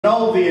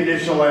know the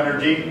initial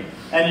energy,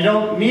 and you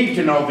don't need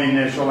to know the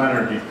initial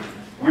energy.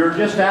 You're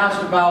just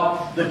asked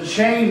about the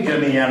change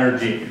in the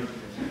energy.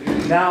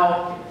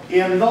 Now,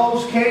 in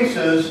those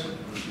cases,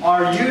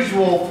 our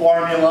usual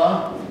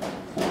formula,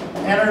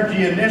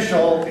 energy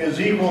initial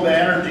is equal to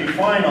energy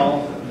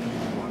final,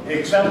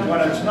 except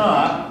when it's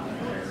not.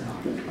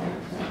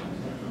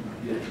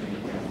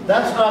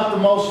 That's not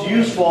the most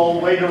useful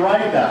way to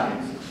write that.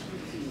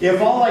 If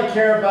all I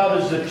care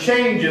about is the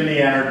change in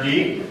the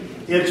energy,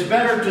 it's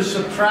better to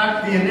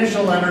subtract the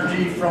initial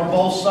energy from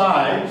both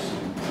sides,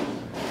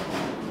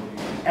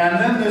 and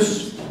then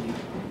this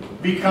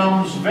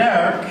becomes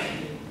Werk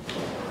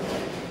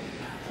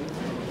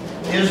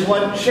is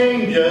what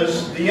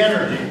changes the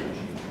energy,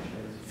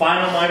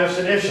 final minus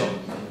initial.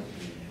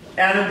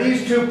 And in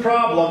these two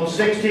problems,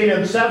 16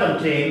 and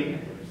 17,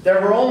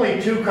 there were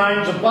only two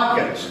kinds of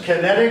buckets,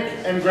 kinetic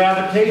and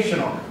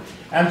gravitational.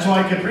 And so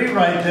I could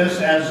rewrite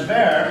this as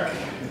Werk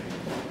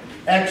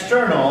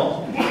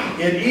external.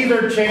 It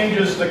either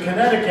changes the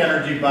kinetic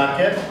energy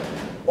bucket,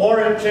 or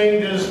it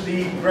changes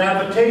the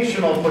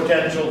gravitational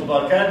potential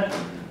bucket,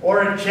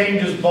 or it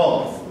changes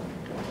both.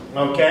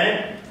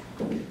 Okay?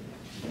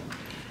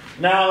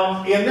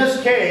 Now, in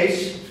this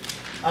case,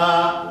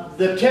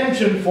 the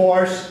tension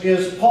force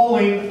is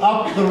pulling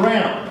up the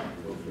ramp,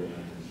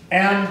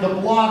 and the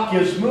block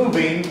is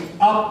moving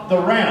up the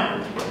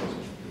ramp.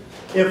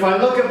 If I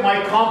look at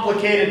my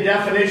complicated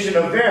definition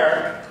of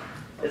Werk,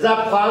 is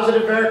that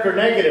positive Werk or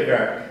negative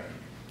Werk?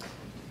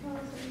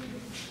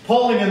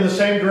 Pulling in the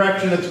same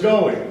direction it's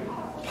going.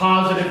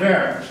 Positive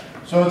Werk.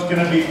 So it's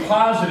going to be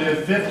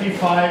positive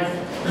 55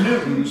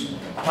 newtons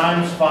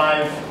times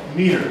 5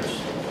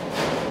 meters.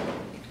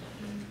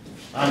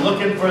 I'm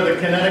looking for the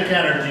kinetic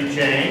energy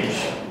change.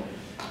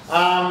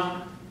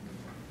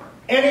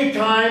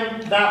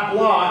 Anytime that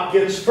block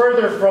gets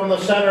further from the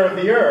center of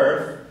the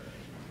Earth,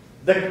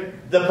 the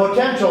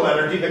potential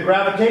energy, the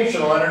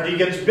gravitational energy,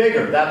 gets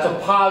bigger. That's a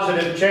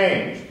positive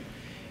change.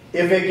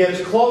 If it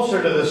gets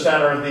closer to the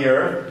center of the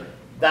Earth,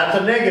 that's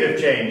a negative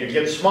change. It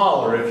gets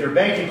smaller. If your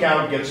bank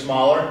account gets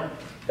smaller,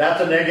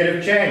 that's a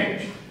negative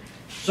change.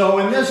 So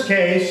in this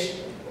case,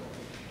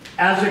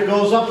 as it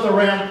goes up the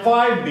ramp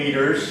 5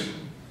 meters,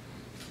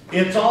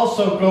 it's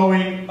also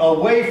going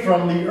away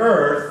from the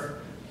Earth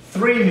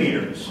 3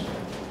 meters.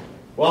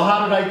 Well,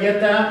 how did I get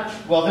that?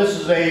 Well, this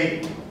is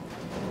a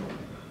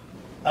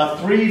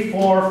 3,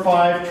 4,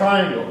 5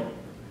 triangle.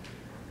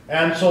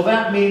 And so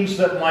that means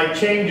that my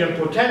change in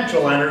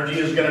potential energy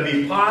is going to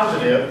be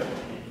positive.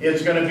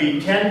 It's going to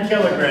be 10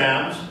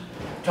 kilograms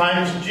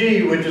times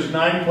G, which is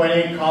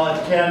 9.8, call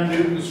it 10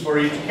 newtons for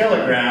each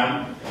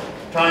kilogram,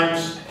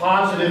 times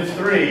positive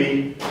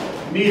 3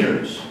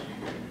 meters.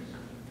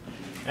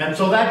 And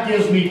so that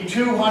gives me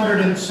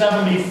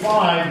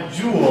 275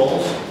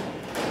 joules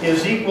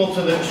is equal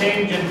to the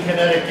change in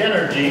kinetic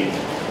energy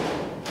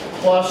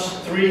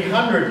plus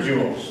 300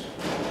 joules.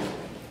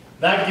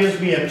 That gives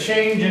me a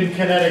change in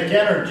kinetic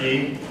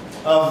energy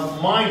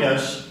of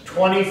minus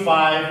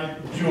 25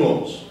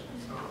 joules.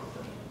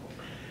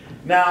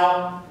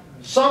 Now,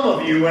 some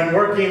of you, when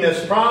working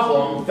this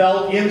problem,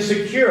 felt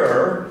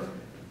insecure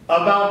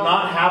about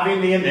not having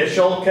the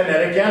initial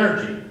kinetic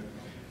energy.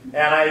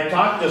 And I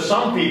talked to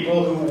some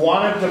people who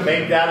wanted to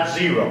make that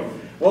 0.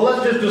 Well,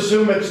 let's just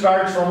assume it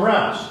starts from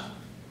rest.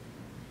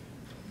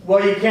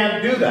 Well, you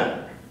can't do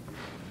that.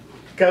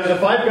 Because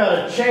if I've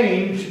got a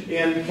change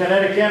in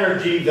kinetic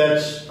energy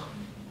that's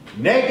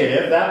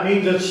negative, that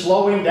means it's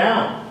slowing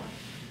down.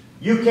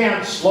 You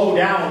can't slow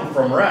down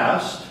from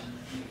rest.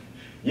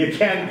 You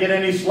can't get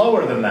any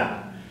slower than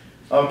that.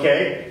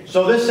 Okay?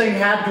 So this thing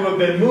had to have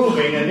been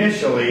moving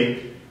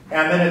initially,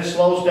 and then it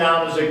slows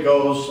down as it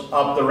goes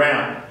up the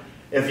ramp.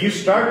 If you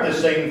start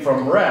this thing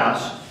from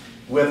rest,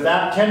 with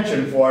that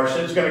tension force,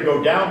 it's going to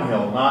go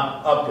downhill,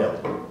 not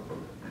uphill.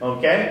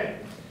 Okay?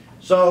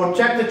 So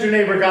check that your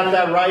neighbor got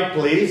that right,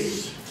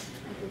 please.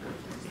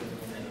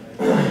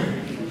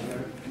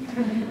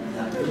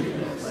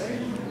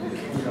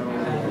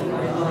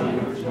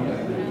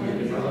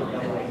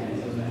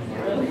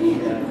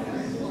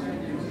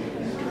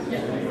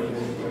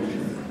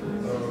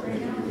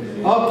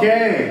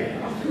 Okay.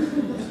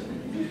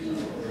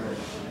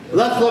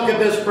 Let's look at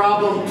this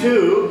problem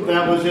 2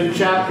 that was in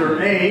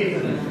chapter 8.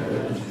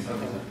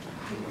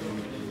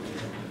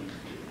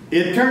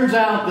 It turns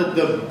out that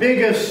the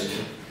biggest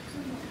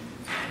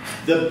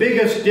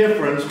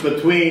difference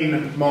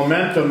between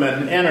momentum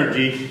and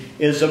energy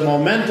is that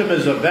momentum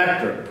is a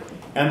vector.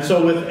 And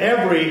so with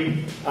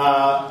every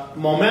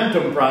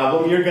momentum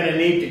problem, you're going to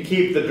need to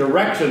keep the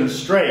direction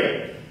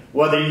straight.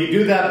 Whether you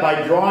do that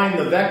by drawing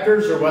the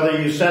vectors or whether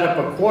you set up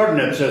a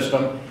coordinate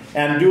system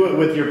and do it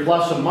with your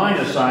plus and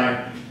minus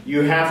sign,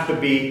 you have to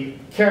be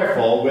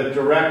careful with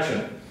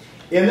direction.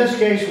 In this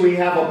case, we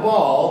have a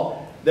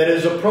ball that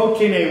is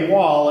approaching a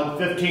wall at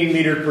 15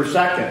 meters per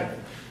second.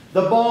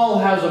 The ball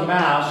has a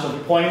mass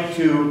of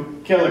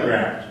 0.2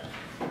 kilograms.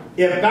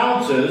 It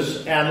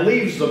bounces and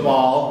leaves the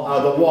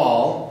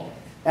wall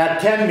at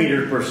 10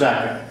 meters per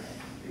second.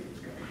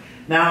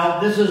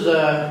 Now, this is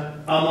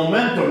a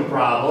momentum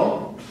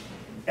problem,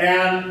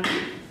 And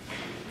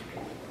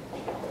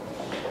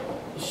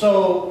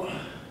so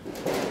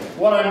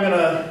what I'm going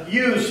to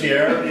use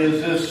here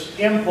is this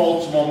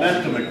impulse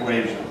momentum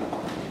equation.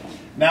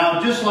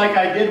 Now, just like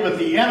I did with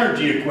the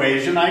energy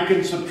equation, I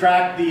can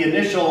subtract the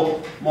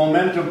initial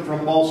momentum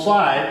from both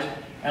sides,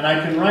 and I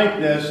can write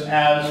this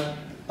as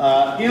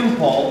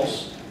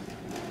impulse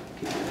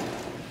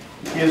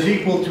is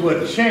equal to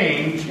a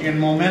change in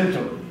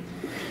momentum.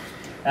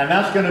 And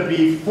that's going to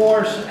be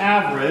force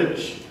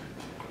average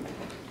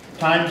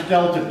times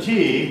delta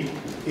t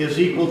is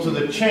equal to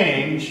the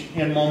change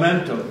in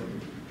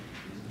momentum.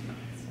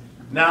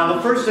 Now,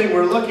 the first thing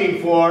we're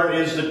looking for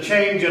is the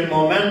change in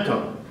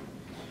momentum.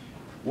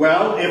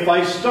 Well, if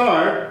I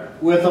start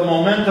with a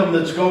momentum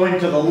that's going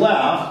to the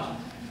left,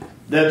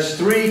 that's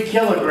 3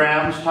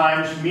 kilograms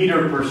times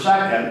meter per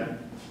second,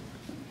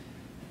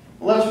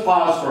 let's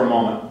pause for a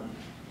moment.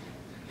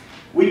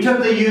 We took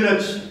the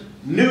units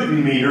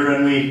Newton meter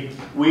and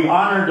we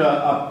honored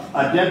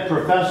a dead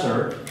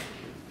professor.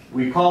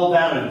 We called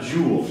that a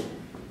joule.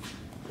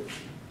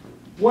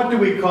 What do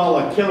we call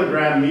a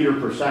kilogram meter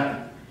per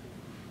second?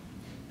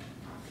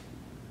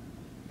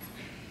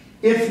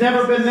 It's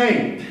never been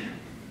named.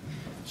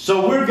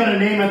 So we're going to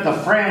name it the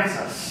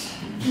Francis.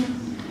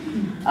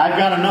 I've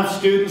got enough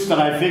students that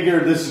I figure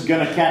this is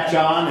going to catch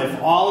on.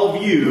 If all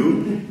of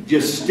you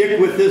just stick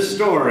with this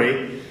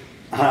story,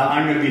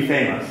 I'm going to be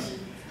famous.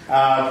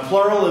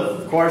 Plural,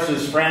 of course,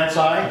 is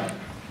Franci.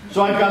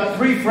 So I've got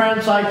 3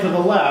 Franci to the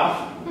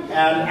left,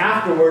 and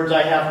afterwards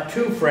I have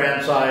 2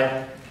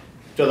 Franci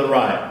to the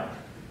right.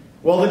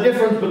 Well, the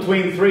difference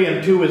between 3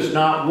 and 2 is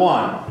not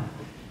 1,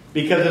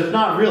 because it's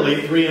not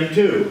really 3 and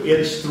 2.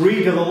 It's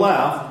 3 to the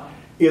left,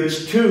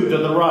 it's 2 to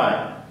the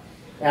right.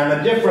 And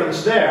the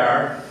difference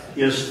there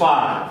is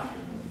 5.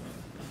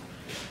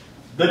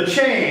 The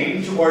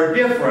change, or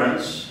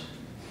difference,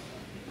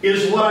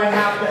 is what I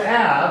have to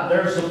add,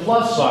 there's the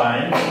plus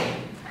sign,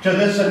 to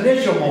this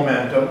initial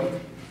momentum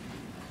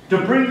to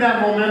bring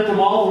that momentum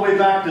all the way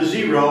back to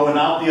 0 and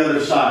out the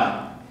other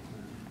side.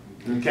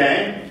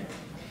 Okay?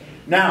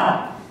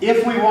 Now,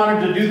 if we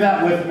wanted to do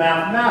that with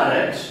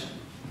mathematics,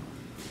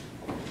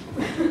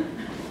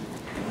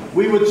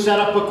 we would set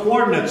up a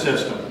coordinate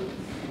system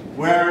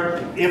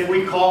where if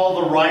we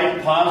call the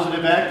right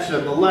positive x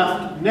and the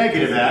left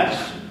negative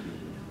x,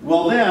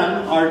 well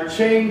then our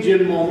change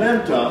in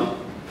momentum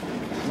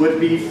would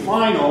be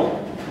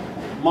final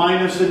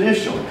minus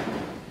initial.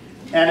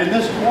 And in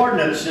this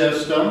coordinate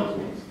system,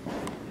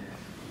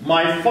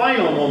 my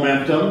final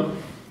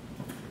momentum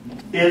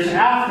is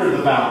after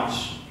the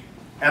bounce.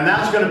 And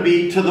that's going to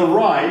be to the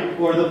right,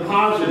 or the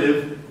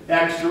positive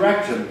x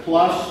direction,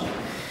 plus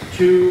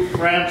 2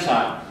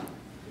 Franci.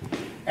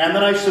 And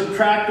then I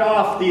subtract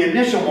off the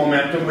initial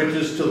momentum, which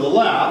is to the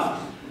left,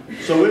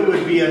 so it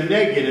would be a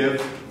negative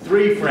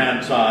 3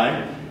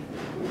 Franci.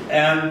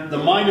 And the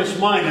minus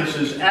minus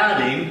is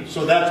adding,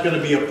 so that's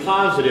going to be a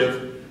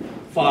positive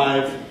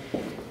 5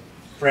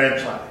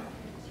 Franci.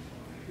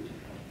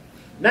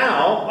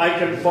 Now I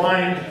can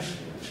find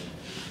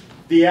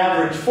the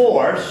average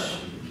force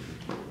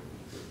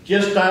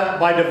just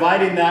by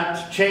dividing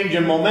that change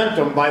in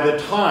momentum by the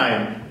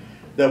time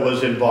that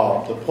was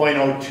involved, the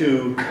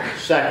 0.02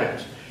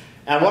 seconds.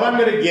 And what I'm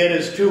going to get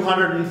is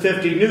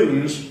 250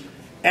 newtons,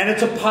 and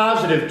it's a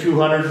positive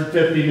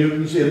 250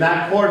 newtons in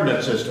that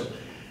coordinate system,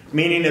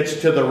 meaning it's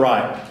to the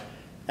right.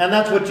 And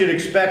that's what you'd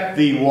expect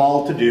the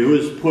wall to do,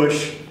 is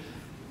push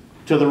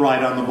to the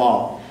right on the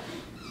ball.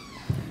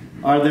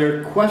 Are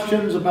there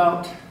questions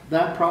about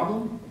that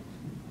problem?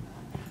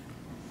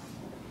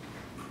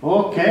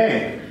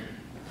 Okay.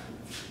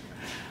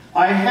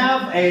 I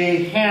have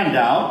a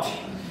handout.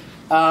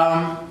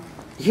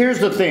 Here's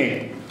the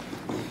thing.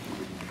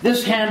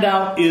 This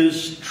handout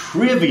is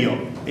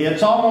trivial.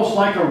 It's almost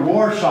like a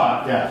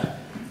Rorschach test.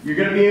 You're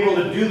going to be able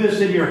to do this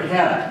in your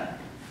head.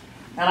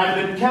 And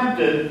I've been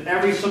tempted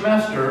every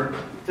semester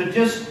to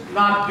just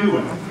not do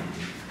it.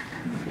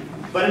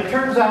 But it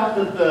turns out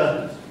that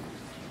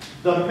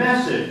the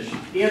message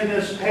in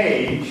this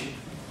page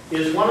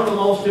is one of the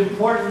most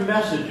important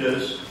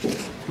messages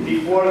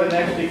before the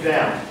next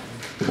exam.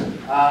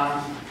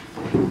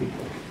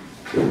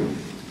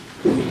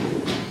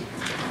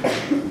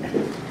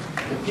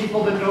 The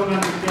people that don't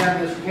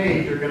understand this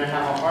page are going to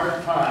have a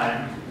hard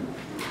time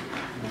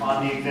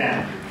on the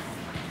exam.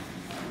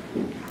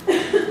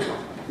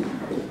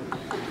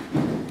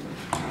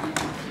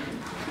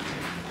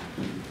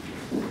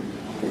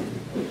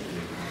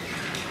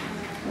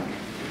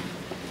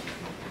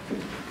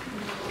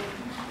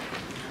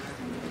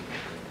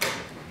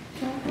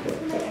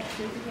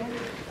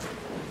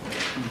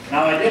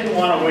 Now I didn't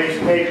want to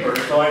waste paper,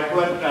 so I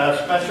put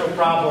special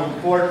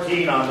problem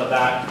 14 on the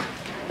back.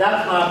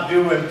 That's not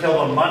due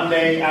until the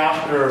Monday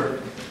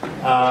after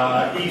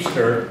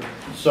Easter,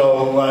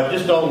 so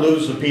just don't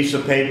lose the piece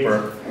of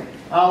paper.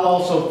 I'll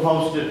also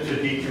post it to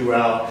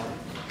D2L.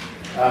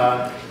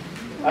 I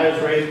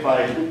was raised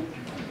by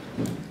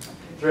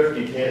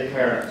thrifty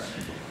parents.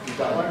 You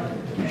got one?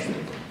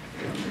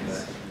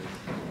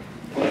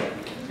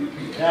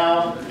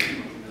 Now,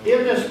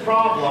 In this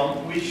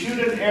problem, we shoot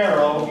an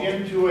arrow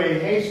into a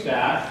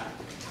haystack,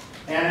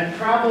 and it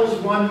travels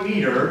 1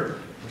 meter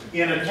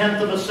in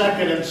 1/10 of a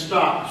second and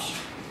stops.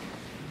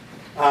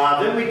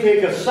 Then we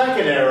take a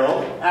second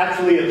arrow,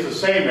 actually it's the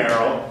same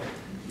arrow,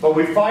 but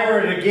we fire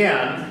it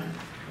again,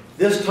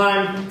 this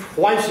time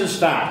twice as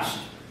fast.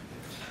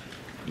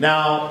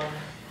 Now,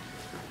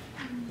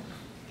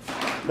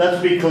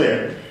 let's be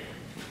clear.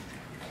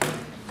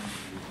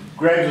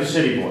 Greg's a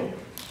city boy.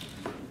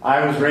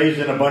 I was raised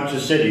in a bunch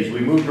of cities. We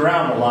moved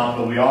around a lot,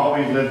 but we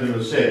always lived in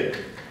the city.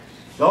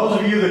 Those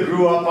of you that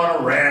grew up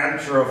on a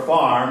ranch or a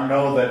farm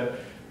know that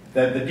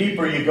the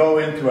deeper you go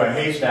into a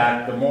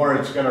haystack, the more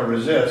it's going to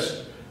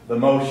resist the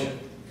motion.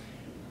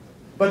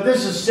 But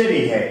this is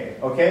city hay,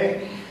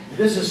 okay?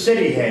 This is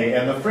city hay,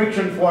 and the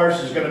friction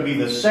force is going to be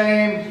the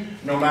same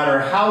no matter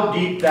how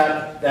deep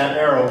that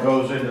arrow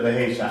goes into the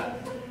haystack.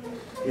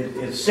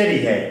 It's city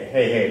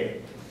hay,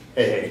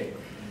 hay.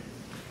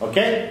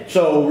 Okay,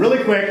 so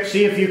really quick,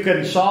 see if you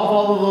can solve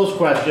all of those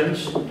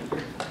questions.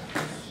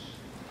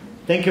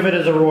 Think of it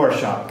as a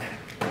Rorschach.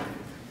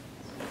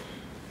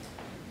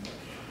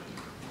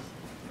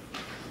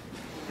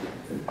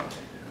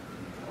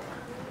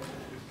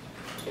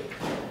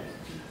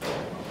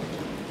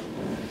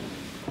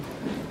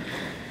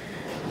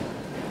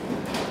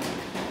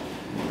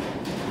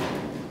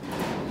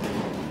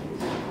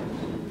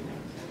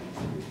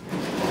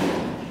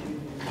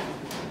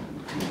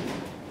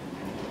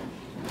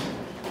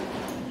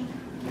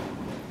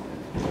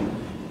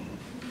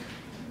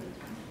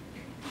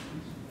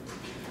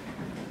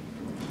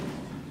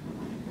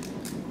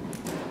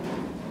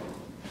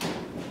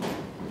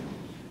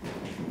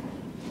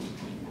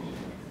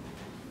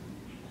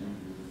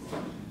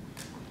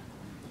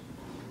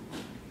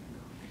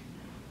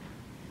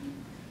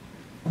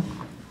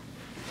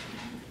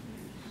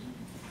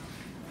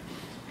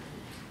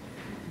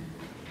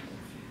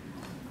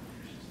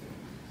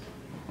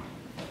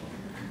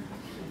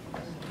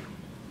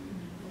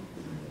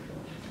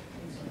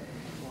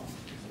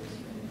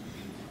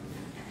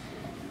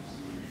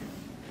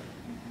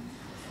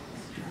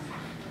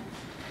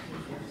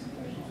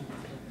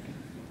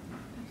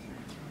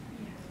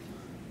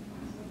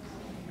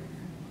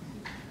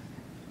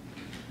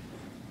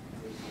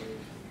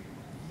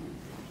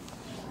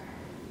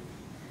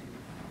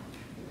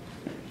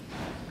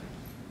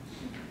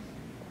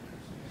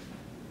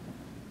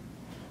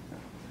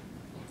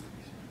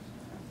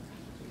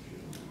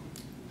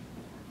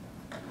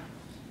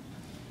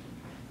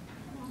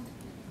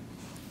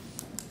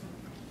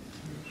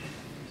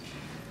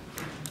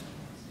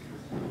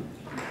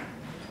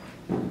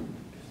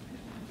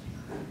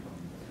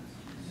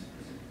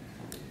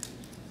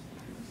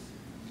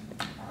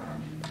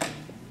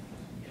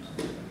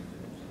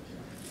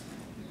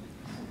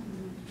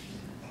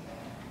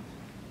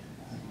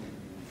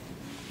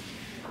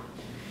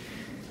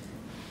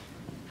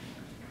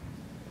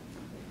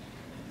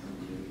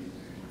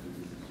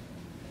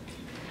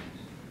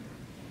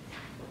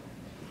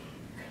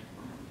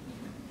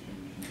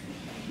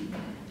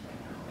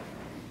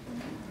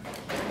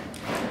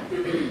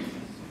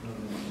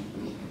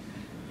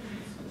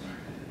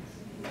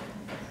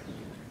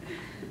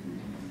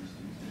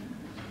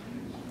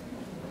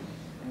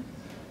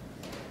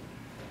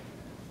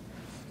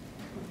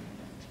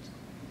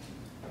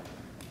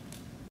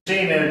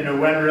 Seen it and it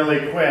went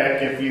really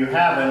quick. If you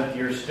haven't,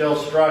 you're still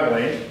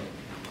struggling.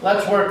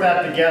 Let's work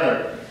that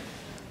together.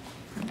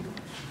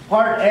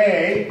 Part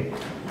A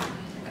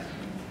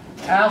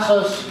asks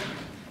us,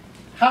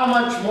 how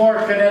much more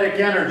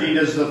kinetic energy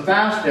does the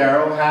fast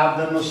arrow have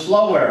than the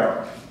slow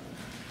arrow?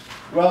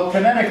 Well,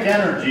 kinetic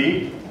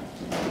energy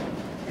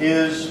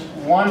is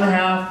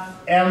 1/2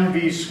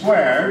 mv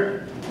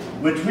squared,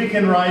 which we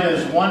can write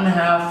as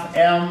 1/2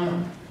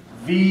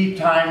 mv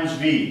times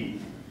v.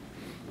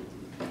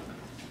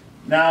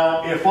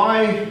 Now, if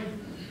I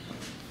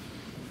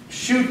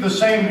shoot the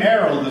same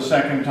arrow the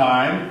second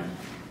time,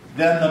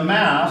 then the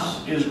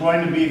mass is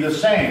going to be the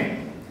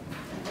same.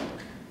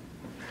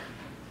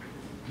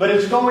 But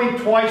it's going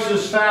twice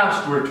as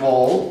fast, we're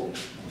told.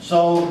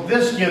 So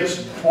this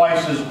gets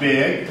twice as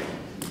big,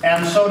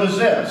 and so does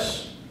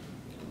this.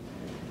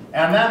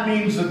 And that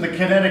means that the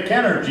kinetic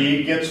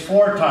energy gets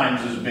 4 times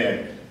as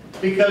big,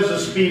 because the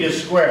speed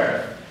is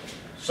squared.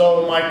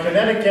 So my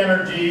kinetic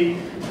energy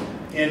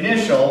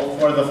initial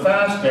for the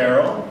fast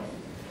arrow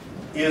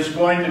is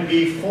going to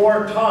be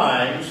 4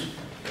 times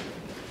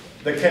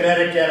the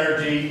kinetic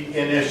energy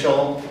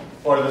initial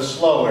for the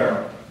slow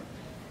arrow.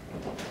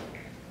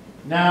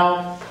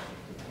 Now,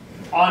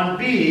 on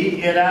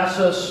B, it asks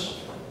us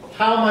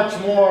how much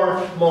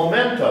more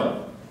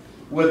momentum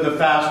would the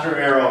faster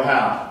arrow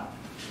have?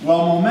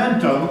 Well,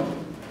 momentum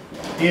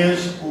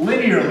is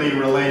linearly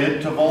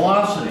related to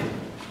velocity.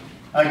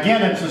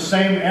 Again, it's the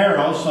same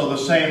arrow, so the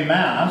same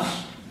mass.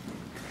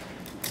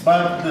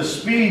 But the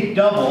speed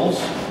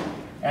doubles,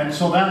 and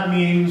so that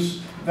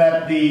means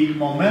that the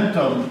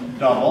momentum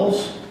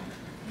doubles,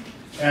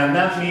 and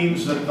that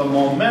means that the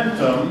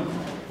momentum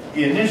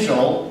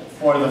initial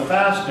for the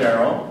fast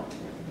arrow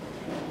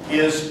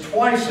is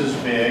twice as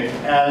big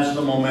as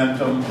the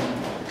momentum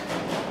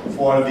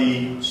for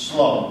the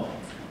slow.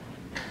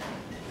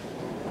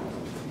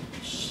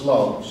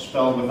 Slow,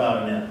 spelled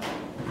without an N.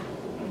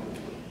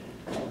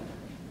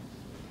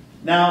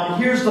 Now,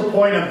 here's the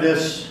point of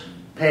this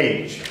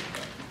page.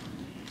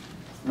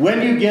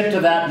 When you get to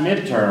that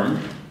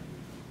midterm,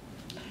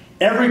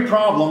 every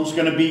problem is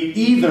going to be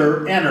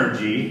either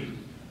energy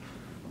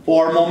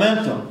or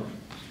momentum.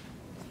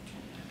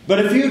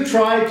 But if you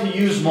try to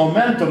use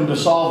momentum to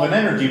solve an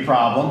energy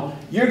problem,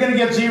 you're going to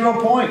get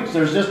 0 points.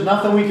 There's just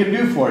nothing we can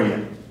do for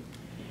you.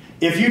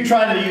 If you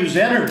try to use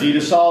energy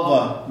to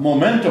solve a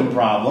momentum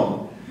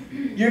problem,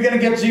 you're going to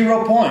get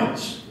 0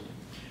 points.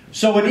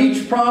 So in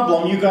each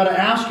problem, you've got to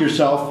ask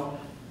yourself,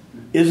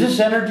 is this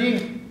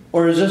energy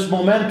or is this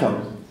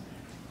momentum?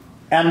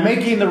 And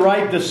making the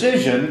right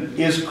decision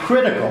is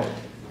critical.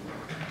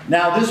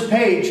 Now, this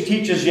page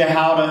teaches you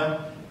how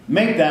to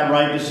make that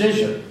right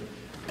decision.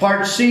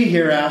 Part C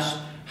here asks,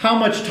 how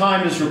much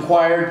time is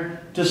required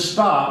to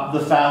stop the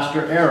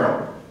faster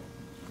arrow?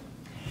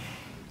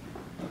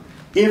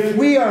 If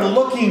we are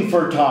looking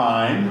for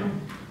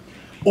time,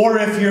 or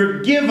if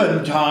you're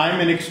given time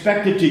and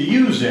expected to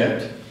use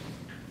it,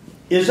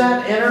 is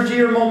that energy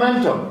or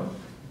momentum?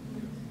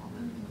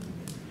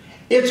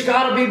 It's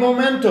got to be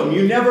momentum.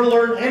 You never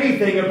learn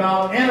anything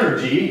about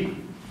energy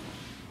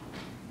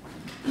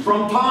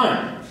from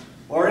time,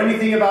 or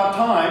anything about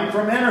time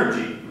from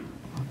energy.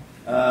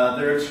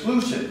 They're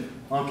exclusive,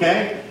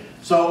 okay?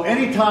 So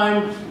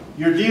anytime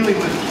you're dealing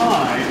with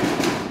time,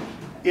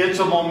 it's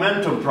a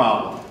momentum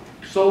problem.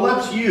 So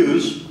let's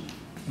use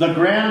the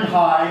grand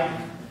high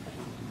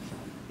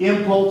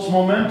impulse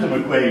momentum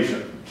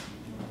equation.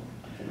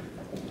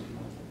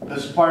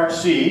 This is part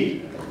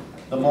C.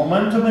 The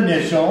momentum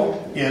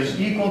initial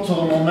is equal to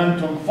the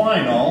momentum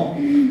final,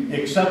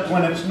 except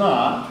when it's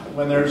not,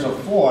 when there's a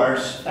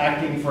force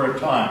acting for a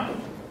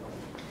time.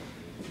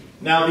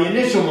 Now, the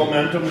initial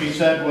momentum, we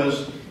said,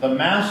 was the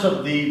mass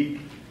of the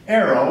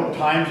arrow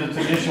times its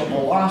initial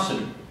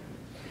velocity.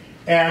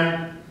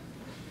 And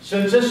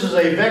since this is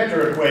a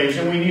vector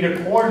equation, we need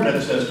a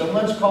coordinate system.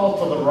 Let's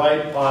call to the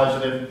right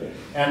positive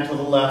and to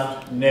the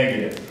left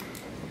negative.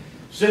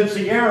 Since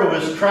the arrow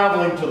is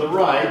traveling to the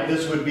right,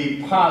 this would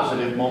be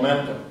positive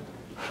momentum.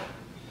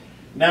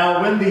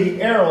 Now, when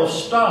the arrow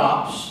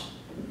stops,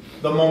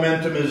 the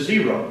momentum is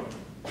 0,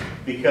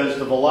 because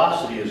the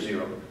velocity is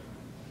 0.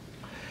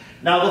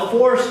 Now, the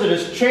force that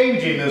is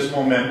changing this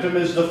momentum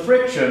is the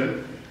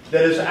friction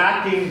that is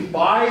acting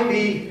by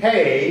the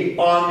hay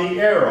on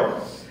the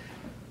arrow.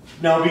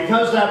 Now,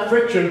 because that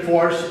friction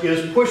force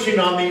is pushing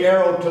on the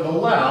arrow to the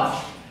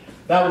left,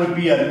 that would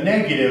be a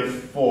negative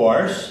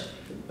force.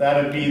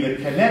 That would be the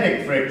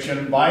kinetic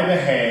friction by the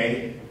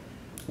hay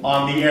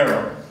on the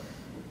arrow,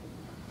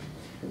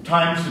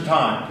 times the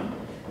time.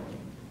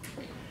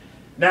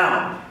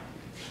 Now,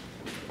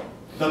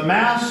 the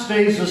mass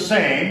stays the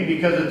same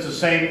because it's the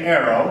same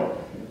arrow.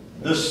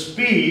 The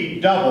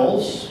speed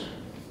doubles.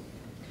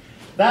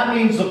 That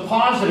means the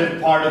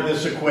positive part of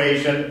this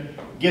equation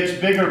gets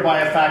bigger by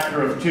a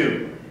factor of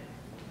 2.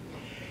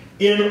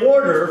 In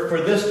order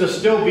for this to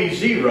still be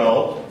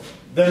 0,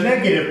 the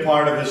negative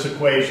part of this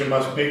equation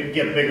must get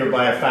bigger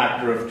by a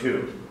factor of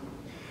 2.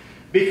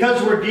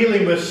 Because we're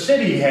dealing with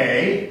city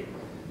hay,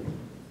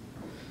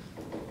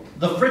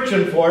 the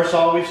friction force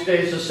always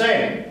stays the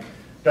same.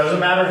 Doesn't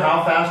matter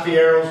how fast the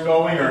arrow's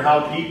going or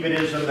how deep it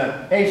is in the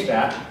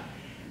haystack.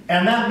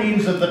 And that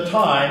means that the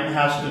time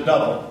has to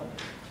double.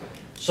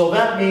 So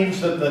that means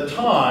that the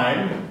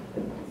time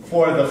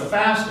for the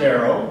fast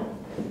arrow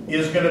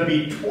is going to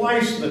be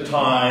twice the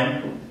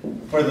time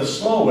for the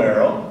slow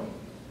arrow.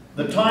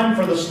 The time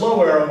for the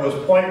slow arrow was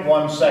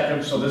 0.1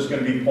 seconds, so this is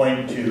going to be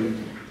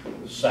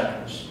 0.2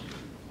 seconds.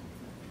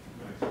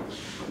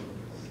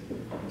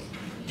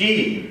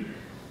 D.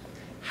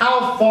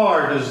 How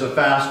far does the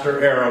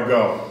faster arrow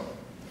go?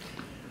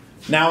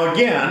 Now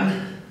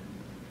again,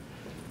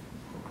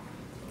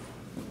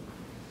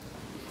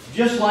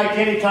 just like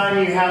anytime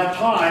you have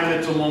time,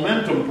 it's a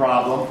momentum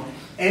problem.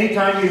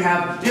 Anytime you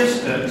have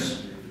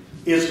distance,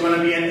 it's going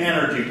to be an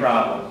energy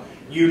problem.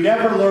 You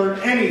never learn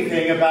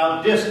anything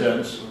about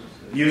distance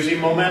using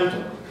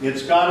momentum.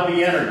 It's got to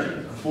be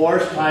energy.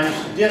 Force times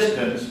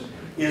distance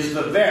is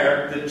the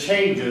verb that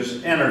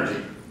changes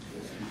energy.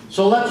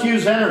 So let's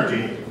use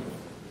energy.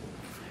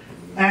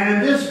 And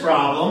in this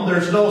problem,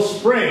 there's no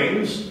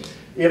springs.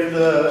 If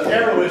the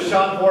arrow is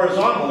shot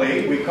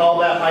horizontally, we call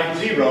that height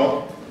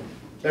 0.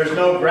 There's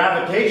no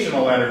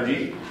gravitational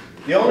energy.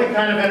 The only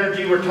kind of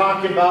energy we're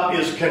talking about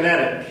is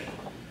kinetic.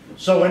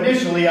 So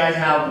initially I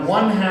have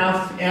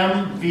 1/2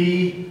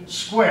 mv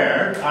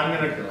squared. I'm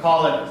going to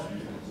call it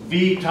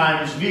v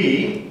times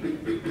v.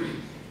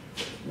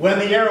 When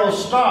the arrow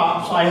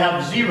stops, I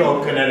have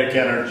 0 kinetic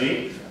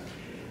energy.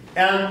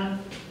 And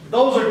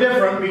those are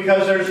different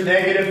because there's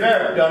negative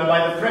Verk done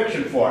by the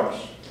friction force.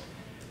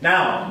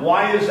 Now,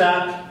 why is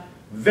that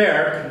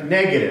Verk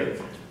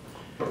negative?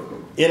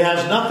 It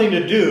has nothing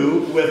to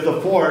do with the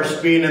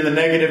force being in the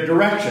negative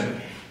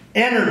direction.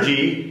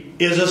 Energy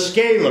is a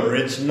scalar,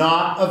 it's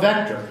not a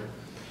vector.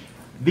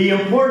 The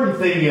important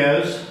thing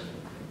is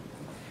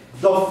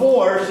the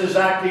force is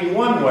acting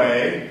one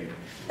way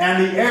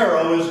and the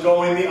arrow is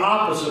going the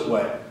opposite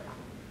way.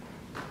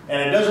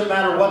 And it doesn't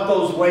matter what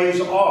those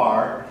ways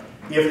are,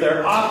 if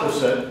they're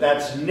opposite,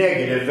 that's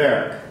negative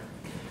there.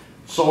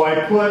 So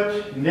I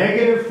put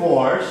negative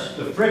force,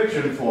 the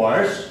friction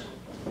force,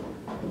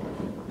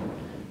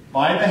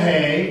 by the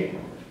hay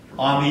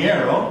on the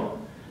arrow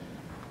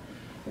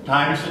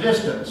times the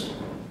distance.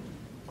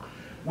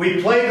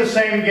 We play the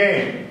same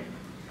game.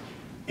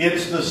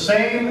 It's the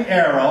same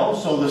arrow,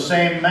 so the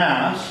same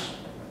mass.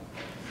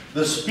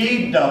 The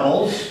speed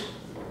doubles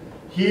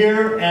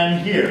here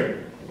and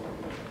here.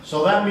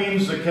 So that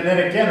means the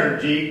kinetic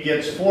energy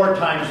gets 4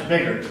 times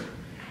bigger.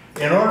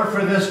 In order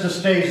for this to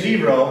stay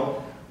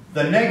 0,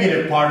 the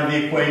negative part of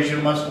the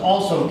equation must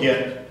also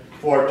get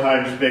 4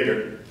 times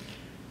bigger.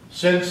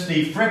 Since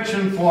the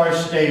friction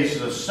force stays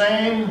the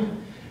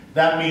same,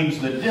 that means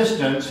the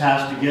distance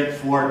has to get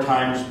 4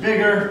 times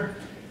bigger,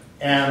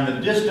 and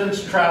the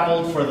distance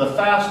traveled for the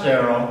fast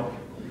arrow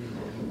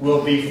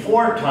will be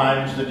 4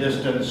 times the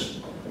distance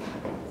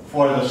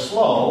for the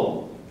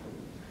slow.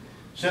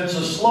 Since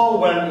the slow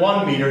went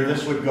 1 meter,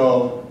 this would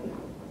go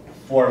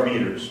 4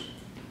 meters.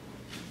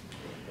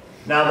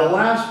 Now the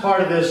last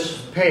part of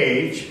this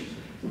page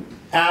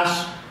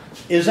asks,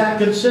 is that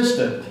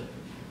consistent?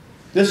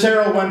 This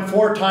arrow went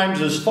 4 times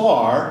as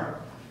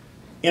far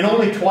in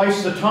only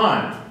twice the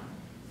time.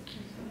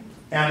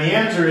 And the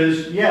answer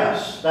is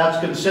yes, that's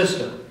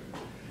consistent.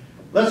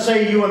 Let's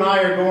say you and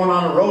I are going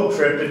on a road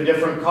trip in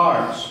different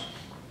cars.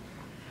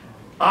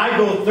 I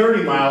go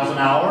 30 miles an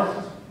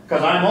hour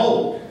because I'm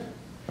old.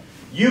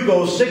 You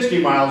go 60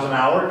 miles an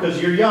hour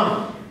because you're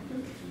young.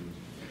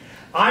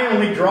 I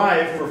only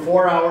drive for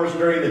 4 hours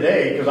during the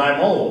day because I'm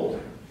old.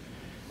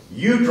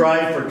 You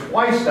drive for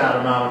twice that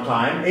amount of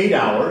time, 8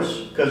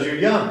 hours, because you're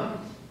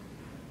young.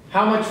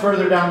 How much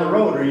further down the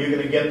road are you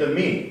going to get than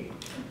me?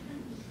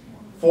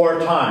 4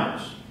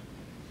 times.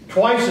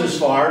 Twice as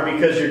far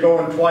because you're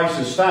going twice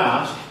as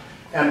fast,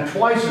 and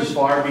twice as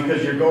far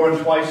because you're going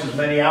twice as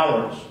many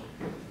hours.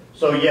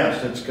 So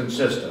yes, it's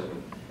consistent.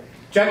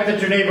 Check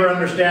that your neighbor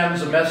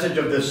understands the message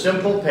of this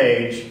simple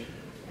page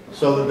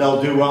so that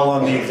they'll do well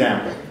on the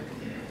exam.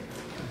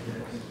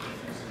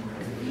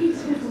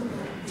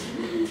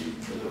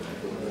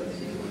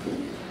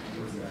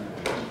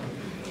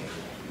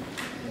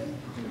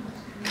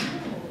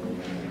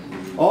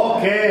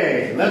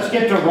 Okay, let's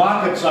get to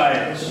rocket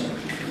science.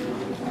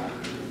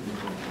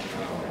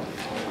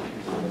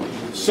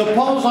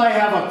 Suppose I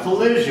have a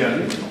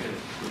collision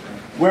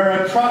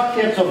where a truck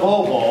hits a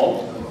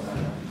Volvo,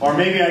 or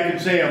maybe I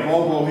could say a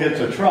Volvo hits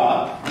a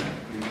truck,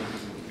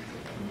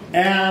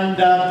 and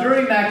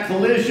during that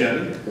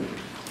collision,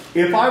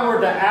 if I were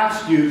to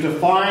ask you to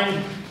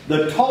find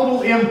the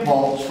total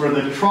impulse for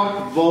the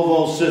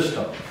truck-Volvo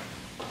system,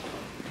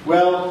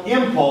 well,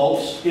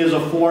 impulse is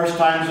a force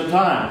times a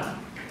time.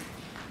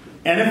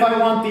 And if I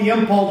want the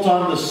impulse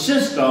on the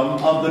system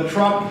of the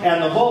truck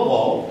and the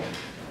Volvo,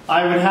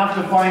 I would have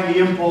to find the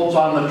impulse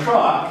on the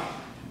truck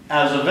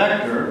as a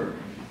vector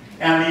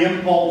and the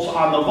impulse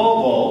on the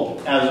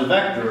Volvo as a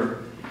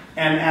vector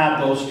and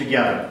add those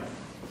together.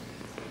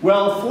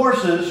 Well,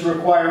 forces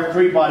require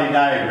 3 body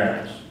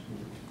diagrams.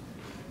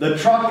 The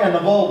truck and the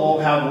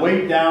Volvo have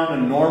weight down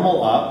and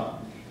normal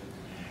up.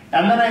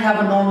 And then I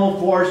have a normal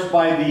force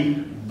by the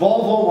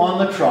Volvo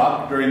on the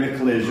truck during the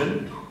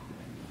collision,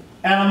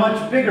 and a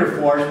much bigger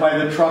force by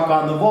the truck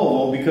on the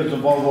Volvo because the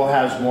Volvo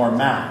has more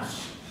mass.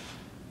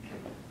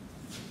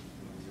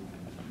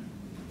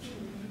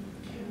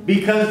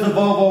 Because the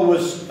Volvo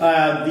was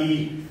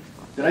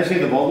did I say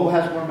the Volvo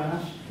has more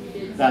mass?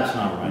 That's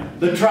not right.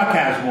 The truck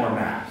has more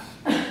mass.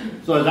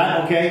 So is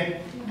that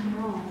okay?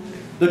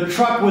 The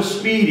truck was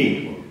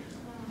speeding.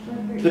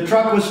 The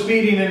truck was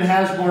speeding and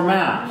has more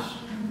mass.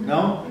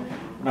 No?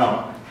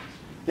 No.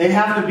 They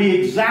have to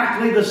be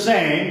exactly the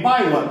same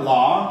by what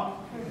law?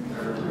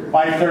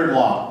 By third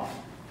law.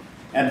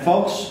 And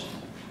folks,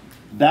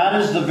 that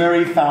is the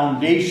very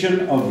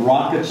foundation of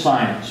rocket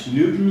science,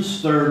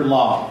 Newton's third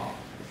law.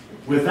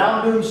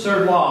 Without Newton's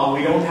third law,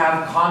 we don't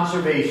have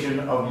conservation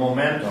of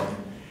momentum.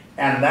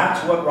 And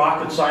that's what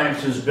rocket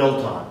science is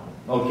built on.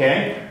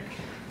 Okay?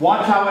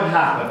 Watch how it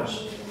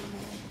happens.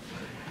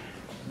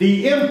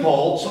 The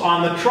impulse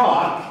on the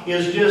truck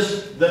is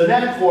just the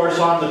net force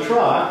on the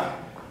truck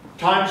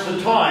times the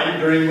time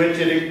during which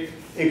it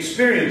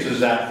experiences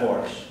that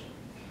force.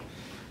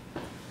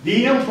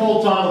 The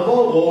impulse on the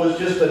Volvo is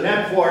just the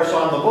net force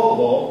on the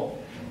Volvo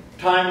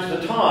times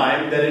the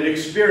time that it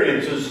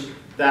experiences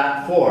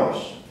that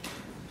force.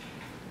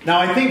 Now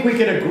I think we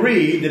can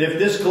agree that if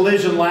this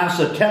collision lasts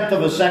 1/10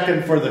 of a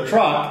second for the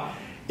truck,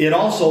 it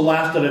also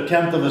lasted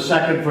 1/10 of a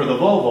second for the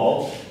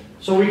Volvo,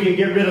 so we can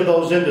get rid of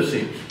those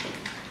indices.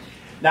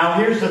 Now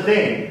here's the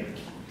thing.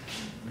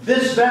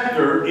 This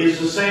vector is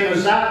the same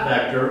as that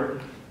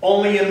vector,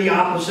 only in the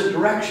opposite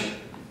direction.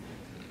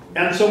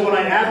 And so when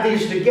I add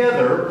these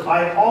together,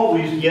 I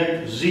always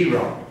get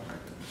 0.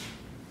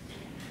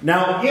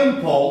 Now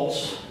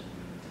impulse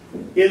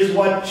is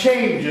what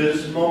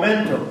changes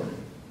momentum.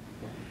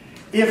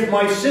 if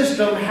my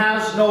system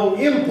has no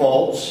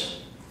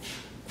impulse,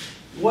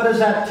 what does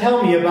that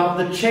tell me about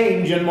the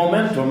change in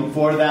momentum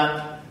for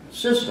that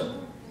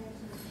system?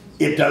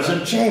 It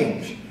doesn't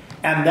change.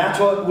 And that's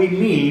what we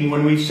mean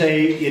when we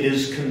say it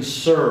is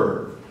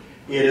conserved.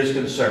 It is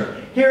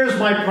conserved. Here's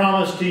my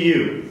promise to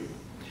you.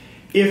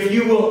 If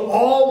you will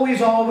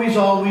always, always,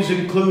 always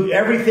include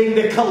everything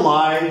that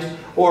collides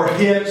or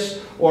hits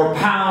or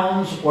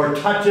pounds or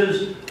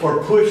touches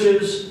or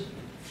pushes,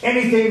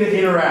 anything that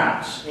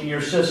interacts in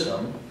your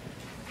system,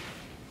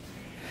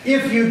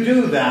 if you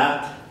do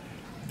that,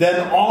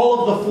 then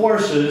all of the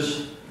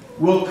forces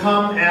will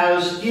come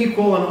as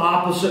equal and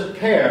opposite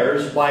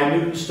pairs by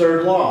Newton's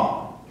third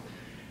law.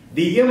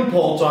 The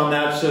impulse on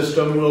that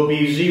system will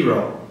be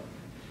zero.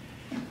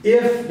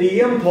 If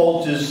the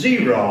impulse is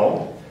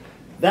zero,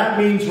 that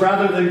means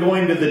rather than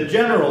going to the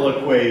general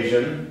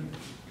equation,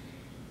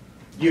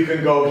 you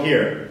can go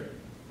here.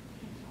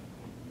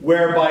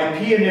 Whereby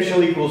P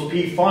initial equals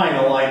P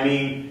final, I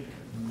mean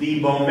the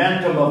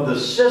momentum of the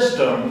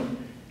system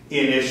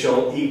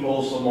initial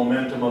equals the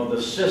momentum of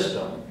the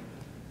system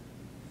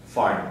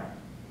final.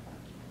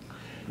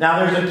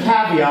 Now there's a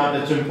caveat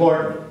that's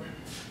important.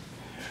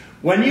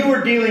 When you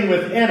were dealing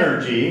with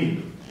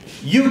energy,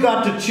 you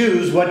got to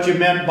choose what you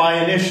meant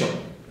by initial.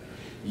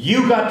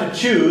 You got to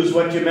choose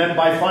what you meant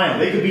by final.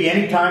 They could be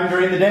any time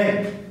during the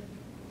day.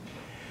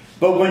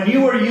 But when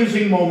you are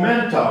using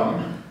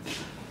momentum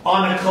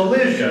on a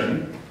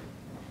collision,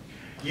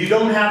 you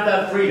don't have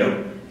that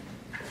freedom.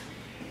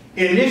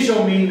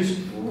 Initial means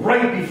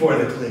right before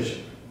the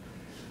collision.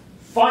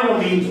 Final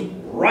means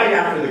right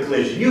after the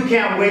collision. You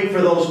can't wait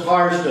for those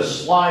cars to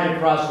slide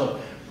across the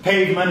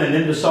pavement and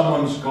into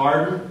someone's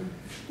garden.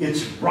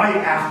 It's right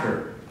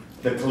after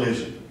the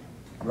collision.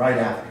 Right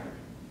after.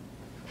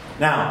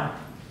 Now,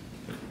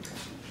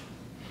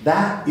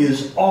 that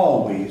is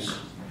always,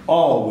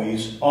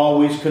 always,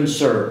 always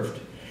conserved.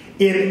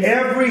 In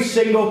every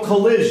single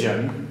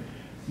collision,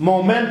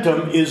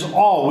 momentum is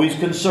always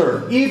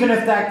conserved. Even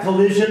if that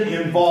collision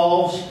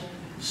involves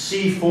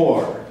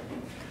C4.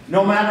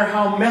 No matter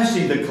how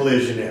messy the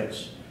collision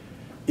is,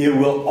 it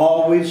will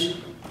always,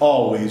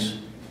 always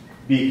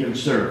be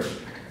conserved.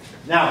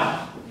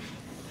 Now,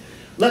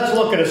 let's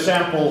look at a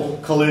sample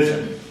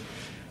collision.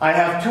 I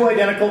have two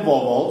identical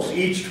Volvos,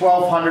 each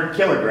 1,200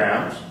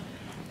 kilograms,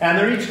 and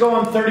they're each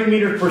going 30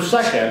 meters per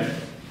second,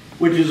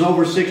 which is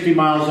over 60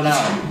 miles an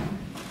hour.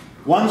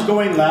 One's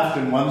going left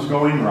and one's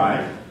going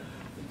right.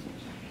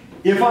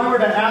 If I were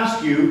to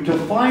ask you to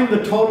find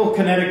the total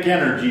kinetic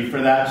energy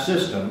for that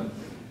system,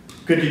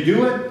 could you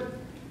do it?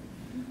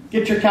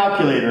 Get your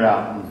calculator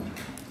out and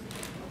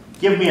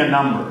give me a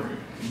number.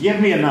 Give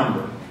me a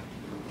number.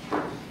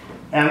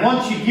 And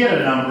once you get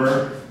a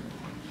number,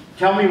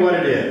 tell me what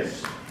it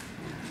is.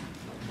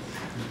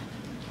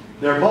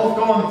 They're both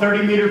going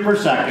 30 meters per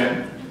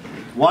second,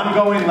 one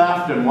going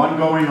left and one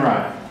going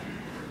right.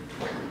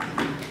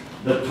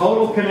 The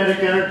total kinetic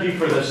energy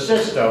for the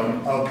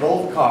system of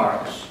both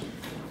cars.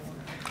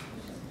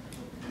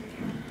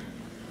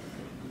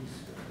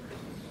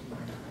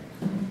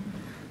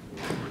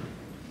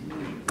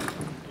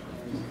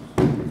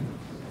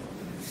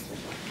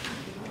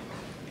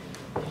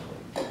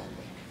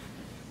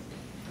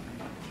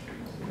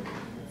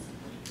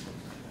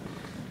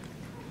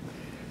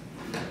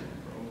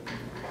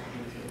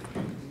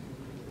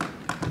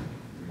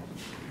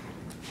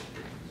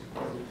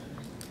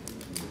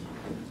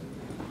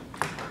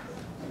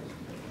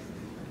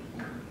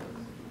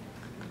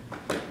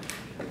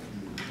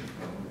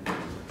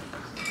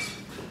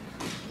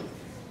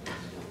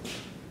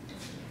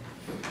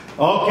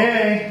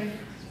 Okay,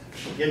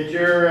 get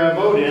your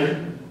vote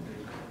in.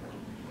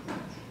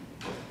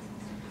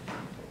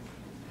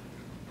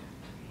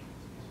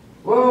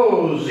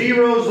 Whoa,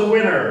 zero's the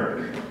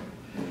winner.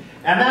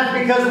 And that's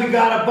because we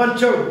got a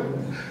bunch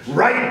of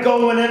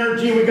right-going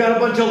energy, we got a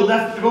bunch of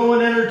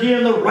left-going energy,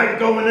 and the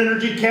right-going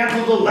energy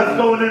cancels the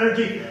left-going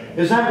energy.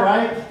 Is that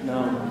right?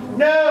 No.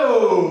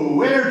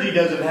 No! Energy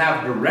doesn't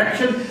have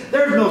direction.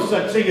 There's no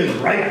such thing as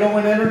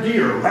right-going energy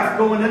or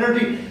left-going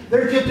energy.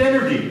 There's just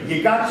energy.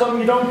 You got some,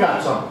 you don't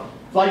got some.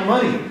 It's like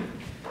money.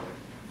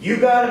 You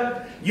got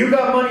it. You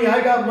got money,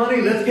 I got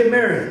money, let's get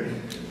married.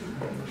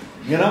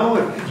 You know,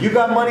 if you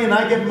got money and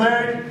I get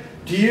married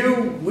to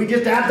you, we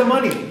just add the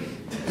money.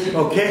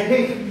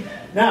 Okay?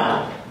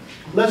 Now,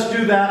 let's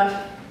do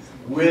that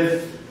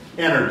with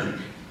energy.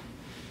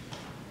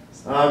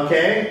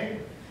 Okay?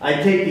 I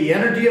take the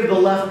energy of the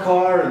left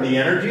car and the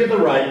energy of the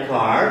right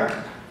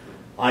car.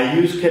 I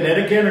use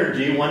kinetic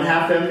energy,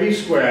 1/2 mv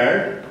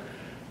squared.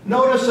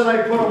 Notice that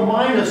I put a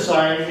minus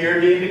sign here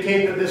to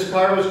indicate that this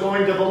car was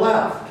going to the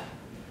left.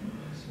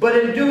 But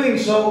in doing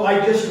so,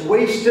 I just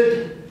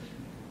wasted,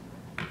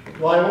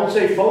 well, I won't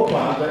say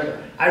photons,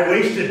 but I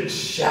wasted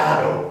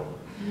shadow.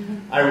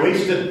 I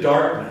wasted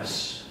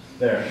darkness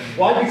there.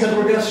 Why? Because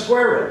we're going to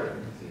square it.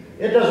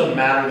 It doesn't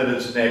matter that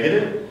it's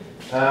negative.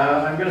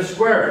 I'm going to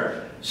square it.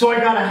 So I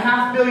got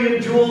 1/2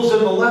 billion joules in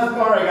the left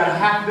car, I got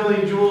 1/2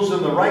 billion joules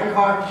in the right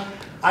car,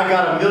 I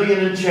got 1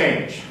 million and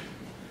change.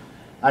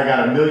 I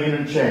got 1 million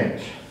and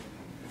change.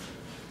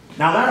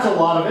 Now that's a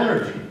lot of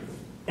energy.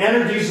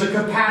 Energy is the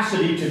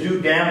capacity to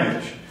do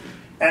damage.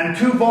 And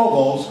 2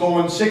 Volvos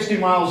going 60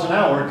 miles an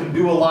hour can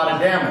do a lot of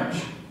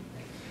damage.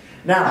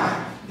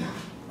 Now,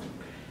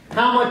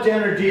 how much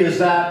energy is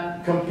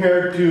that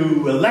compared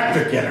to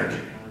electric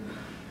energy?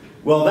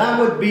 Well, that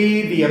would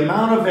be the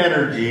amount of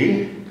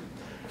energy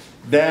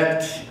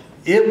that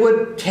it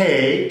would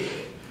take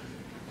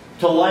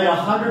to light a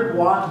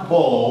 100-watt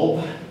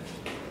bulb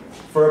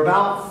for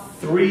about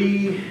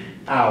 3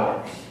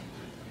 hours.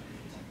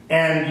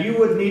 And you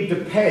would need to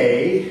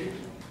pay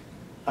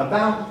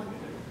about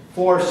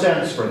 4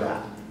 cents for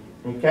that.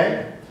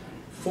 Okay?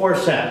 4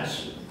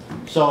 cents.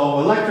 So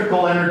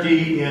electrical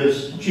energy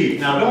is cheap.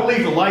 Now don't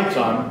leave the lights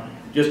on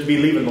just to be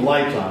leaving the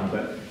lights on,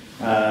 but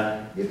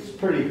it's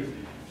pretty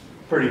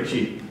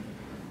cheap.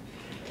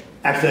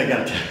 Actually, I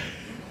got to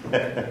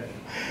tell you.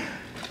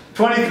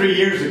 23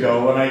 years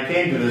ago, when I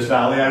came to this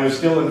valley, I was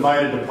still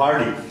invited to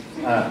party.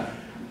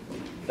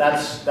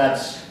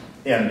 That's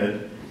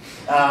ended.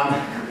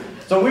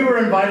 So we were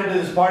invited to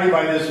this party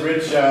by this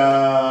rich,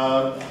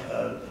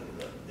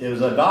 it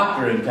was a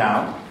doctor in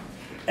town.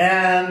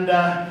 And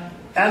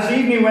as the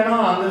evening went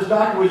on, this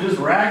doctor was just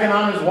ragging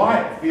on his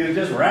wife. He was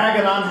just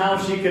ragging on how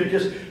she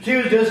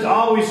was just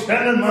always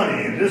spending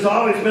money, and just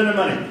always spending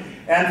money.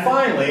 And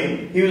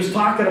finally, he was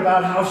talking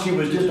about how she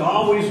was just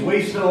always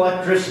wasting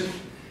electricity.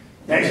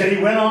 And he said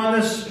he went on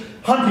this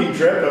hunting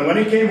trip, and when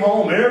he came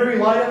home, every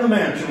light in the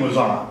mansion was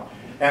on.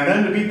 And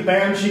then to beat the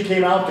band, she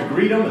came out to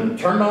greet him and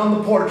turned on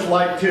the porch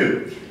light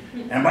too.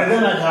 And by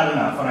then I'd had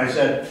enough, and I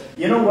said,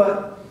 you know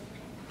what?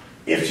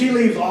 If she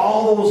leaves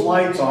all those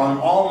lights on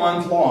all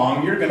month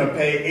long, you're going to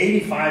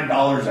pay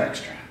 $85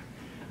 extra.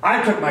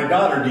 I took my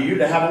daughter to you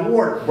to have a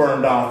wart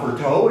burned off her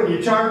toe, and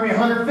you charged me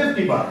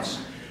 $150.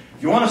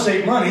 If you want to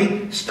save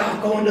money,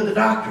 stop going to the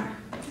doctor.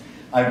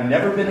 I've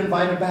never been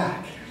invited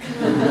back.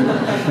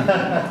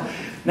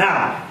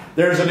 Now,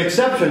 there's an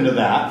exception to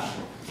that.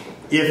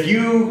 If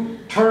you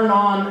turn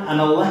on an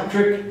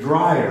electric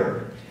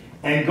dryer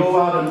and go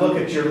out and look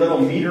at your little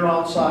meter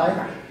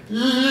outside,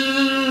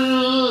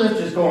 it's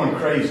just going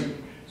crazy.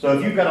 So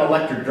if you've got an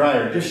electric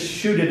dryer, just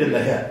shoot it in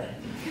the head.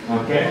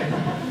 Okay?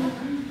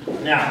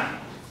 Now,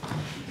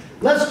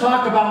 let's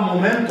talk about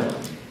momentum.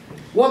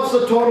 What's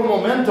the total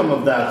momentum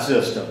of that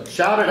system?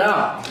 Shout it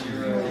out.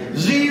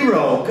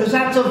 Zero, because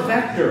that's a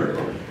vector.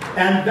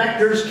 And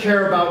vectors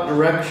care about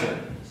direction.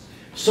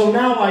 So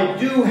now I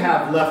do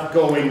have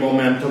left-going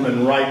momentum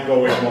and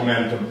right-going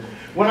momentum.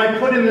 When I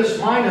put in this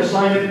minus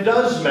sign, it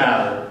does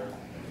matter,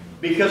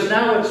 because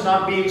now it's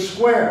not being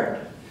squared.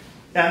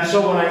 And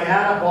so when I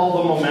add up all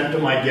the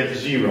momentum, I get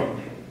 0.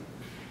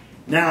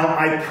 Now,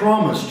 I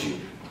promised you,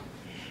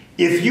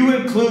 if you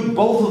include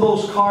both of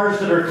those cars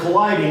that are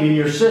colliding in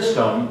your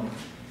system,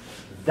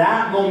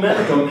 that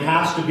momentum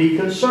has to be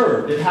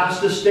conserved. It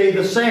has to stay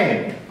the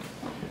same.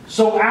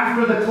 So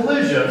after the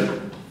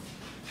collision,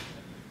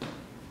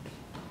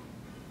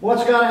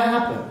 what's got to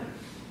happen?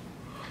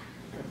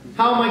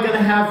 How am I going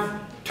to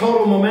have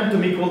total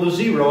momentum equal to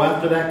 0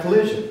 after that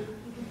collision?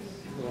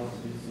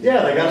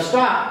 Yeah, they got to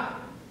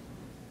stop.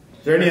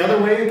 Is there any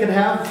other way it could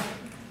have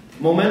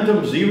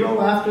momentum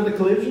 0 after the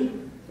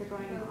collision? They're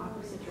going in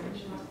opposite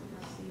directions.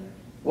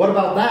 What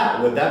about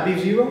that? Would that be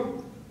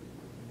 0?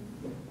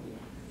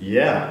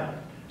 Yeah.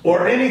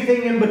 Or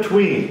anything in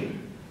between.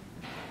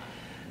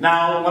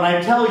 Now, when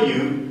I tell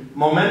you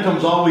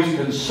momentum's always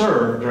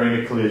conserved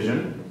during a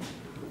collision,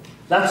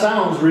 that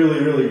sounds really,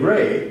 really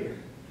great,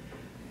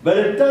 but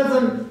it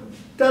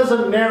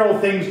doesn't narrow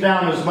things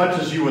down as much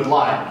as you would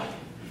like.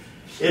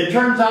 It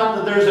turns out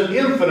that there's an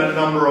infinite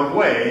number of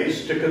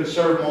ways to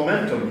conserve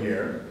momentum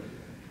here.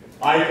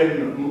 I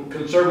can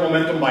conserve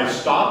momentum by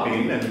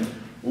stopping and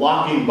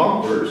locking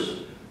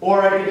bumpers,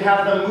 or I could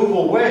have them move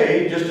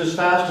away just as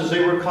fast as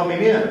they were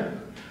coming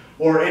in,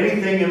 or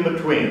anything in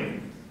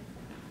between.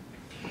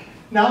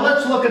 Now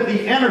let's look at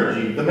the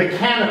energy, the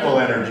mechanical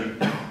energy.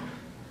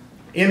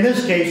 In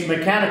this case,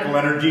 mechanical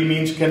energy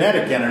means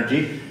kinetic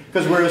energy,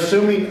 because we're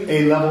assuming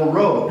a level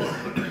road.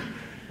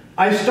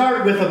 I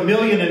start with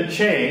 1,000,000 and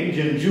change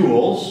in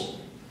joules,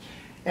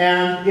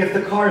 and if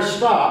the cars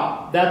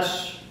stop,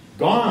 that's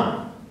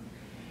gone.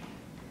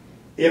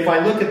 If I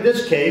look at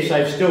this case,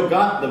 I've still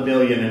got the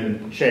 1,000,000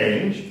 and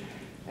change,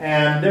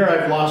 and there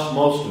I've lost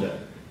most of it.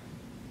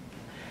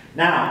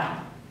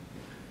 Now,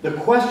 the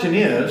question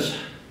is,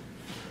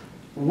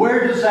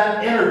 where does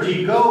that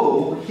energy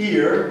go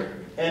here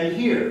and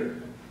here?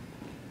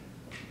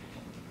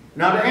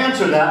 Now to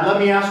answer that, let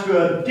me ask you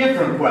a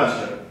different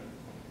question.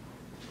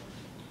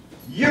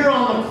 You're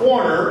on the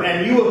corner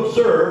and you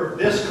observe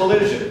this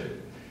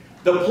collision.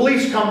 The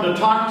police come to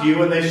talk to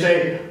you and they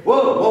say,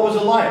 whoa, what was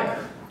it like?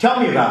 Tell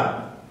me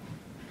about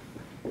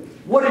it.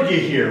 What did you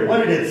hear? What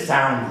did it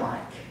sound like?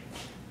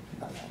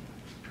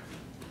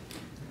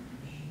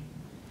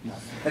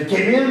 It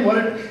came in, what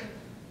did it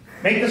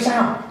make the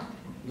sound?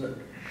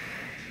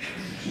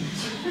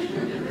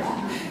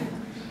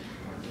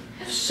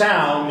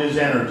 Sound is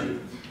energy.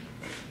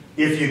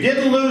 If you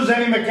didn't lose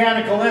any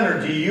mechanical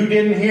energy, you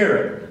didn't hear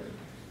it.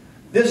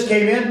 This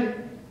came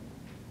in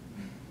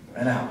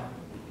and out.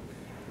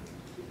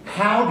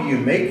 How do you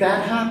make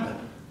that happen?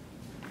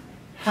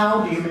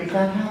 How do you make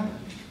that happen?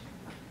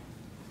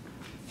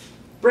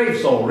 Brave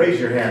soul, raise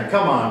your hand.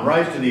 Come on,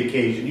 rise to the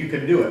occasion. You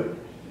can do it.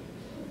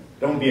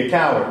 Don't be a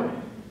coward.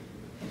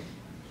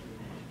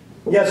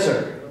 Yes,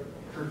 sir.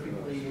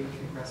 Perfectly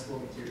incompressible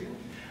material?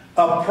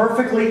 A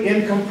perfectly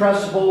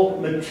incompressible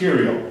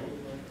material.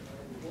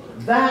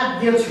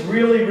 That gets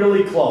really,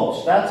 really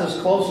close. That's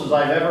as close as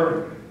I've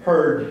ever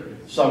heard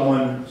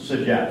someone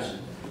suggest.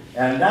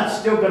 And that's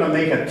still going to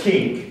make a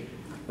tink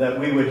that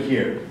we would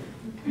hear.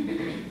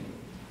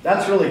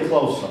 That's really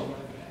close though.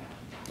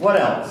 What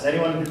else?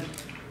 Anyone?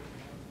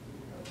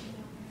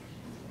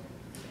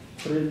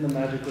 Put it in the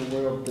magical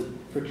world that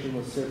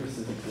frictionless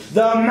surfaces exist.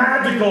 The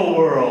magical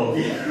world!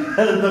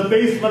 The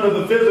basement of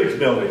the physics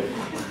building.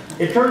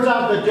 It turns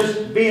out that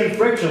just being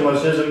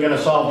frictionless isn't going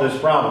to solve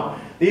this problem.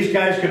 These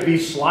guys could be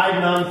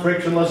sliding on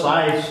frictionless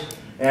ice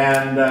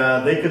and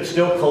they could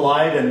still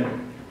collide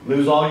and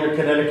lose all your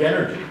kinetic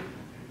energy.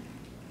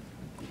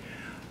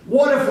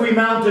 What if we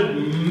mounted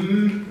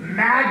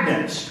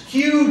magnets,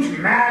 huge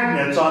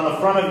magnets on the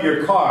front of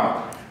your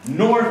car,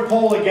 North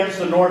Pole against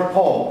the North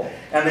Pole,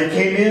 and they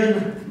came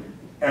in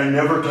and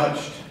never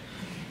touched?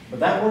 Would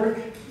that work?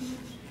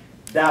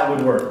 That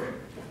would work.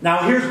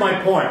 Now here's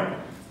my point.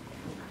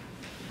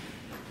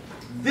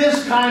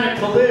 This kind of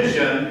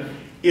collision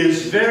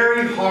is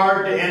very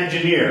hard to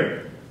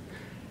engineer.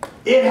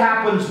 It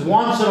happens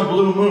once in a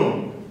blue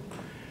moon.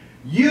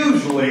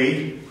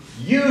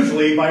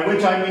 Usually, by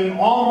which I mean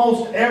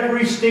almost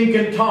every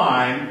stinking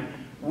time,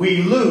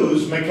 we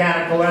lose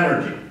mechanical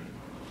energy.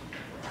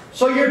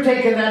 So you're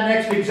taking that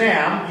next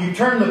exam, you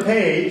turn the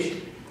page,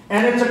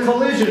 and it's a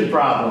collision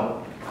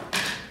problem.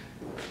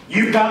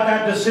 You've got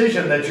that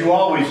decision that you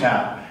always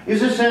have. Is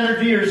this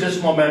energy or is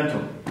this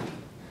momentum?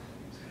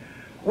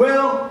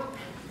 Well,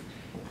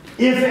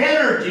 if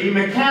energy,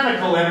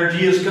 mechanical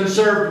energy, is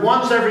conserved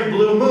once every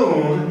blue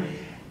moon,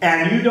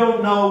 and you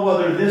don't know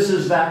whether this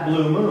is that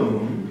blue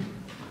moon,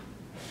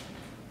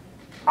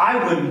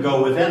 I wouldn't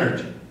go with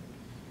energy.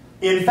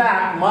 In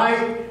fact,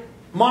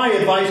 my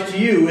advice to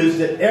you is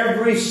that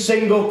every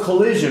single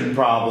collision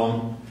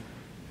problem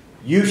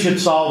you should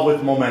solve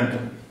with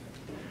momentum.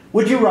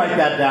 Would you write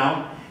that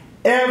down?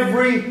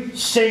 Every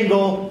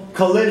single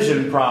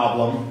collision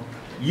problem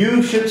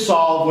you should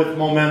solve with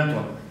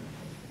momentum.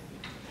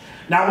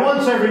 Now,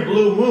 once every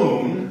blue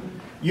moon,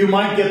 you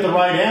might get the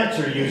right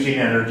answer using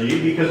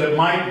energy because it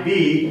might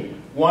be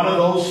one of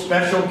those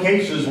special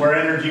cases where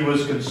energy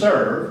was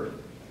conserved.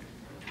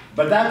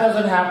 But that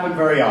doesn't happen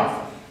very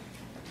often.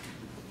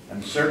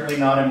 And certainly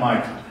not in my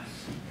class.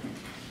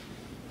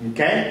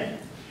 Okay?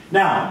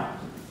 Now,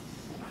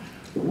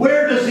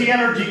 where does the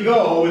energy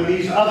go in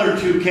these other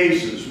two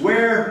cases?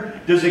 Where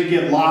does it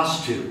get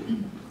lost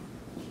to?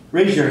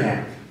 Raise your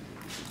hand.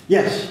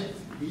 Yes?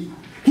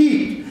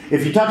 Heat.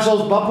 If you touch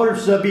those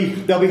bumpers,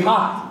 they'll be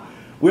hot.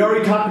 We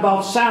already talked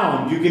about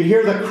sound. You can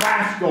hear the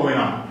crash going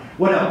on.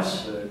 What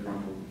else?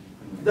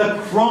 The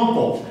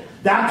crumple.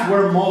 That's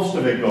where most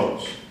of it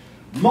goes.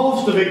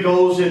 Most of it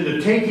goes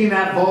into taking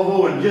that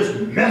Volvo and just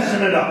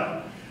messing it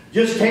up.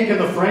 Just taking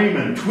the frame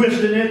and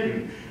twisting it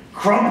and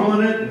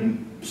crumpling it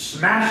and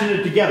smashing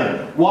it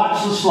together.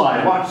 Watch the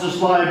slide. Watch the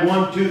slide.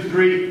 1, 2,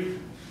 3.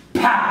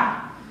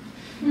 Pow!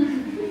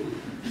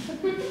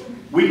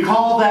 We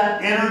call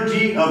that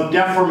energy of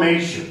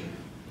deformation.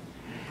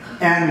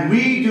 And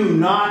we do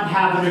not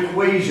have an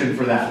equation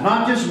for that.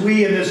 Not just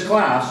we in this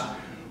class.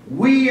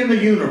 We in the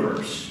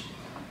universe.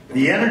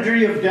 The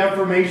energy of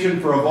deformation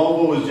for a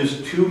Volvo is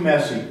just too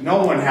messy.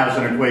 No one has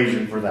an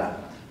equation for that.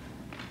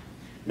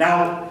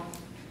 Now,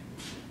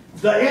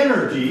 the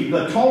energy,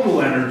 the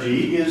total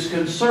energy, is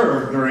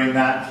conserved during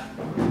that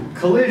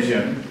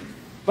collision,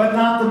 but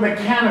not the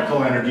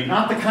mechanical energy,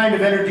 not the kind of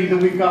energy that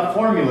we've got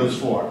formulas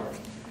for.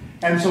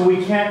 And so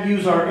we can't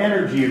use our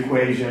energy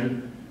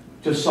equation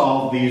to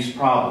solve these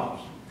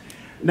problems.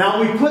 Now,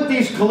 we put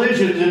these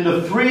collisions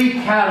into three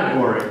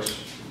categories.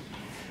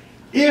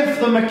 If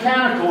the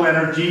mechanical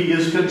energy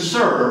is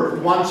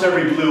conserved once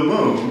every blue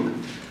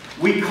moon,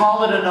 we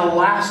call it an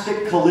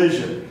elastic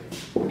collision.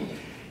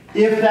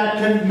 If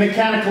that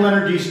mechanical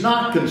energy is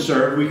not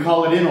conserved, we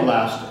call it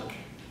inelastic.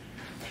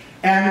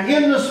 And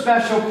in the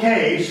special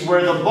case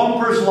where the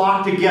bumpers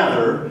lock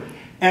together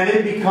and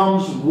it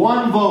becomes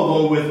one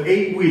Volvo with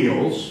 8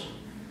 wheels,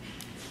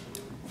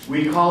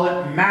 we call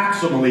it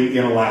maximally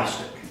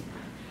inelastic.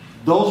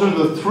 Those are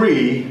the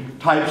three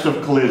types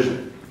of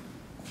collision.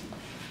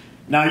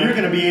 Now you're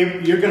going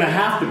to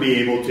have to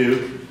be able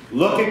to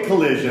look at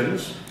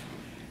collisions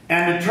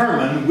and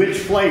determine which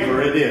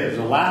flavor it is,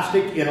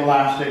 elastic,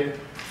 inelastic,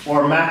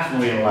 or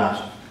maximally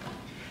inelastic.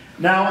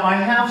 Now I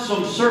have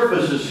some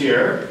surfaces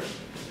here.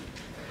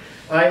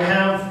 I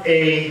have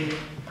a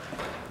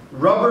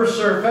rubber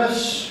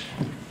surface.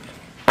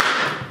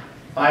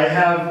 I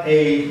have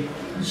a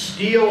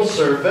steel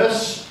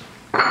surface.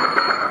 And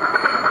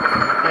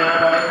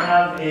I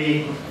have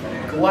a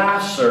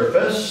glass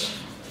surface.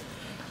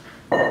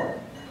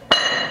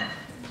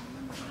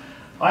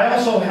 I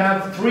also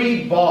have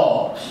 3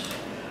 balls.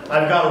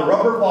 I've got a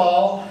rubber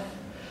ball,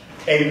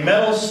 a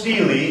metal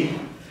steely,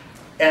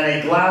 and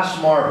a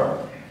glass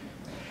marble.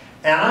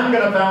 And I'm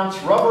going to bounce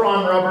rubber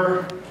on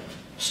rubber,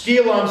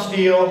 steel on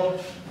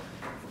steel,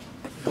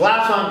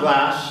 glass on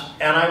glass,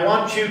 and I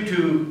want you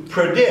to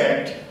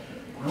predict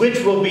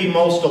which will be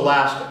most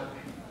elastic.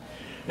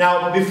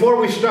 Now, before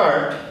we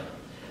start,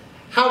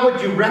 how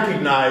would you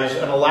recognize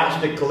an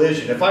elastic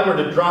collision? If I were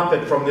to drop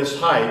it from this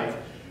height,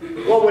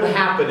 what would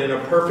happen in a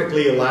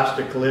perfectly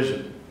elastic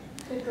collision?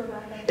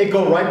 It'd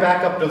go right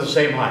back up to the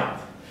same height.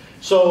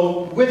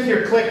 So, with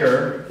your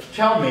clicker,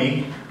 tell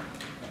me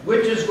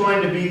which is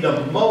going to be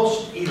the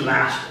most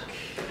elastic.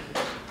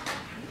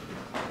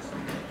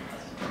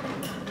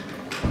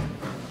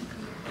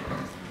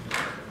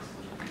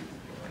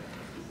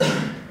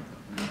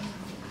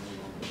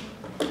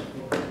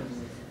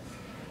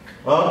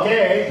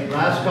 Okay,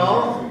 last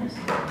call.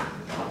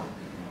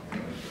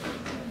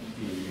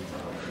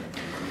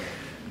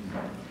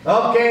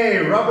 Okay,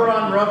 rubber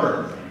on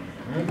rubber.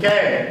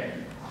 Okay,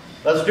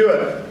 let's do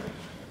it.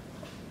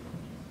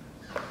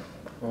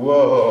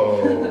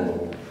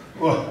 Whoa.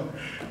 Whoa.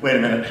 Wait a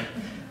minute.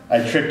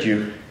 I tricked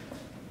you.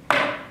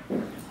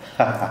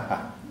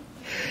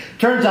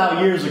 Turns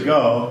out years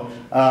ago,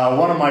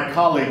 one of my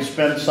colleagues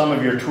spent some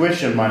of your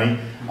tuition money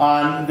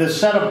on this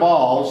set of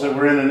balls that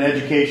were in an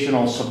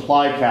educational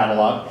supply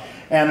catalog,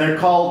 and they're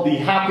called the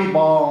happy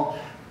ball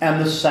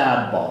and the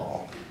sad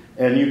ball.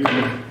 And you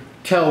can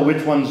tell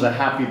which one's a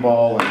happy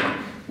ball and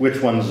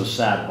which one's a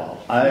sad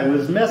ball. I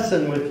was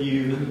messing with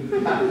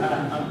you.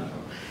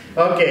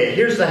 Okay,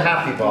 here's the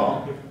happy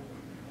ball.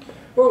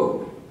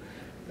 Whoa,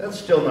 that's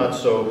still not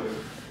so.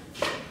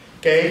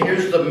 Okay,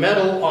 here's the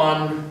metal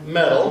on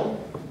metal.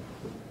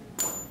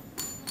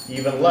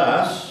 Even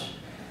less.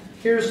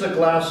 Here's the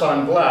glass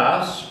on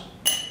glass.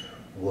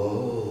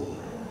 Whoa.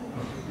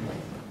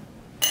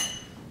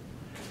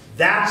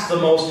 That's the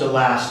most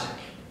elastic.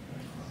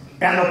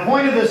 And the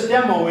point of this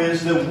demo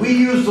is that we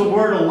use the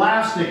word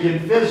elastic in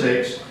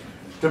physics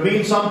to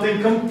mean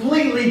something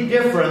completely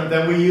different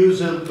than we use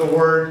the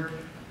word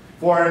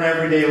for in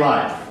everyday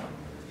life.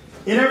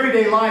 In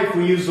everyday life,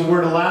 we use the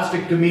word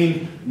elastic to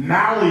mean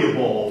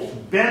malleable,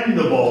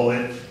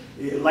 bendable,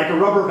 like a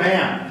rubber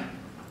band.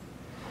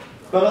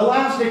 But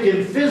elastic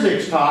in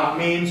physics talk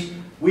means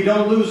we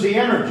don't lose the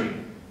energy.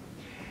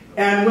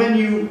 And when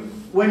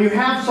you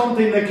have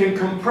something that can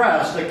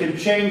compress, that can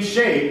change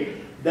shape,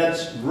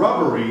 that's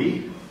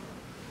rubbery,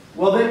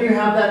 well then you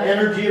have that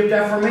energy of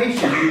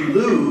deformation. You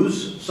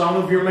lose some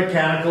of your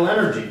mechanical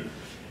energy.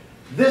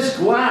 This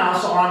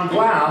glass on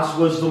glass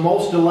was the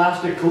most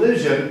elastic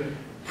collision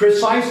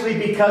precisely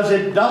because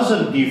it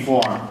doesn't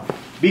deform,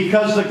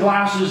 because the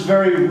glass is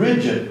very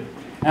rigid,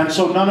 and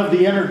so none of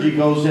the energy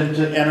goes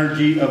into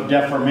energy of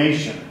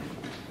deformation.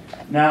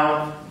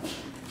 Now,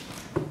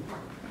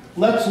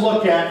 let's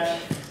look at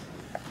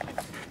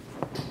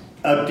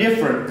a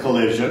different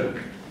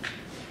collision.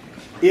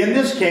 In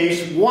this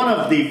case, one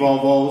of the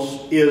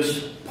Volvos is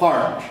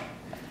parked.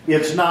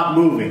 It's not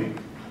moving.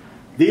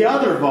 The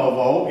other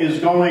Volvo is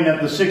going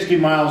at the 60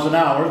 miles an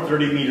hour,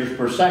 30 meters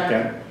per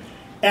second,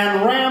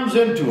 and rams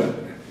into it.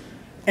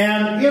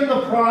 And in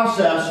the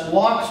process,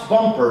 locks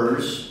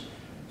bumpers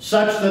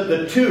such that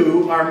the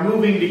two are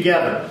moving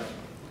together.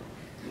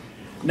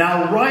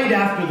 Now, right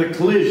after the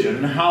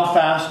collision, how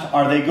fast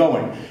are they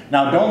going?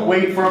 Now, don't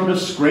wait for them to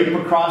scrape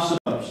across the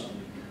nose.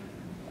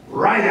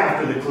 Right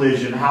after the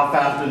collision, how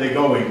fast are they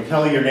going?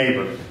 Tell your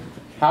neighbor.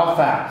 How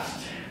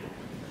fast?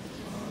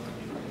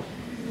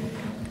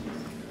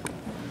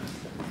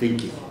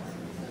 Thank you.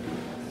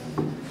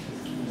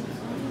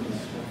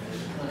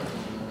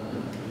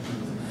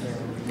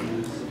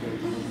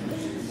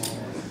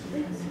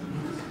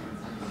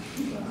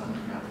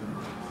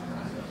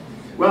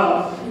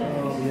 Well,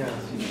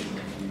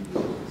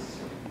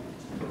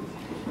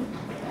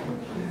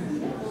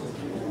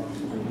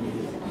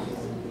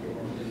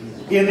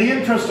 in the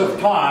interest of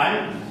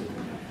time,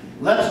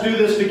 let's do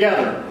this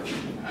together.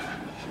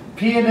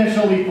 P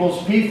initial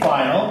equals P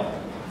final.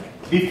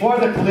 Before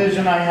the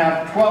collision, I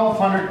have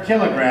 1,200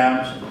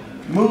 kilograms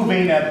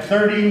moving at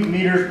 30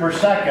 meters per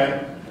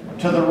second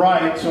to the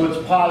right, so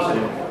it's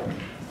positive.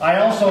 I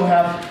also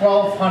have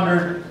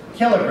 1,200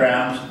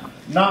 kilograms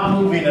not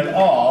moving at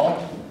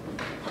all.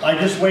 I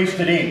just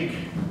wasted ink.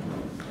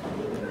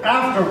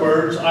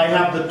 Afterwards, I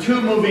have the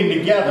two moving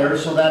together,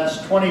 so that's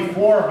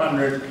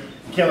 2,400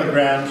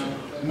 kilograms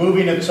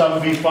moving at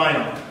some V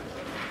final.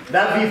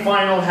 That V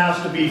final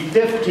has to be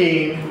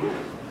 15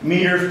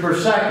 meters per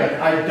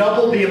second. I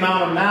doubled the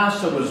amount of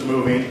mass that was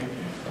moving.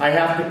 I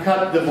have to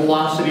cut the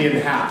velocity in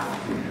half.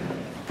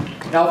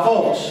 Now,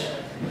 folks,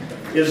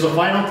 is the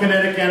final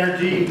kinetic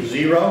energy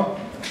 0?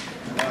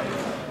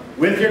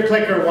 With your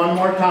clicker one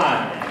more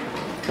time.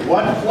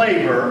 What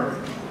flavor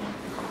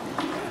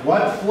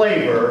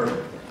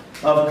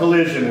of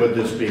collision would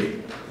this be?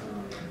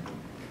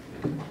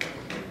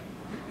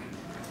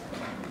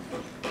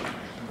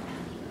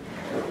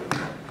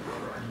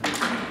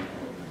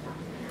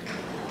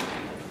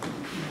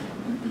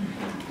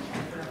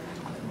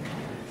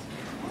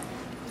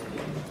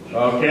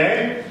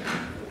 Okay.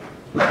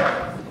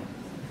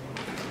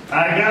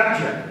 I got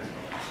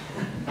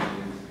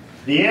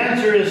The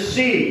answer is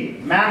C,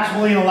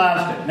 maximally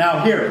inelastic.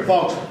 Now here,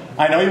 folks,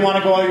 I know you want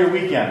to go out your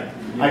weekend.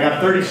 I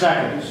got 30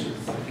 seconds.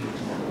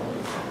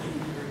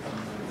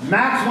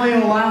 Maximally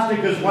inelastic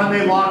is when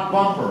they lock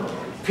bumper,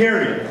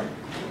 period.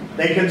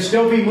 They can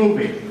still be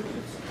moving.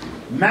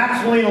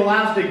 Maximally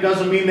inelastic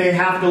doesn't mean they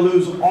have to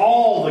lose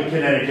all the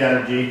kinetic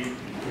energy.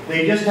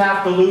 They just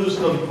have to lose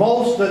the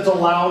most that's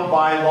allowed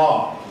by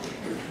law.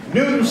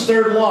 Newton's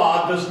third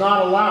law does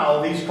not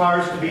allow these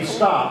cars to be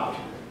stopped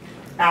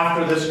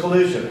after this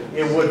collision.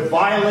 It would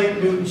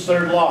violate Newton's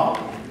third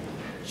law.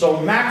 So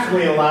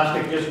maximally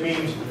elastic just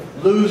means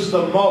lose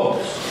the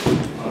most.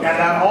 And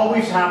that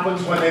always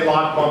happens when they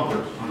lock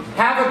bumpers.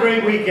 Have a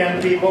great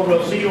weekend, people.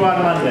 We'll see you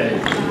on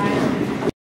Monday.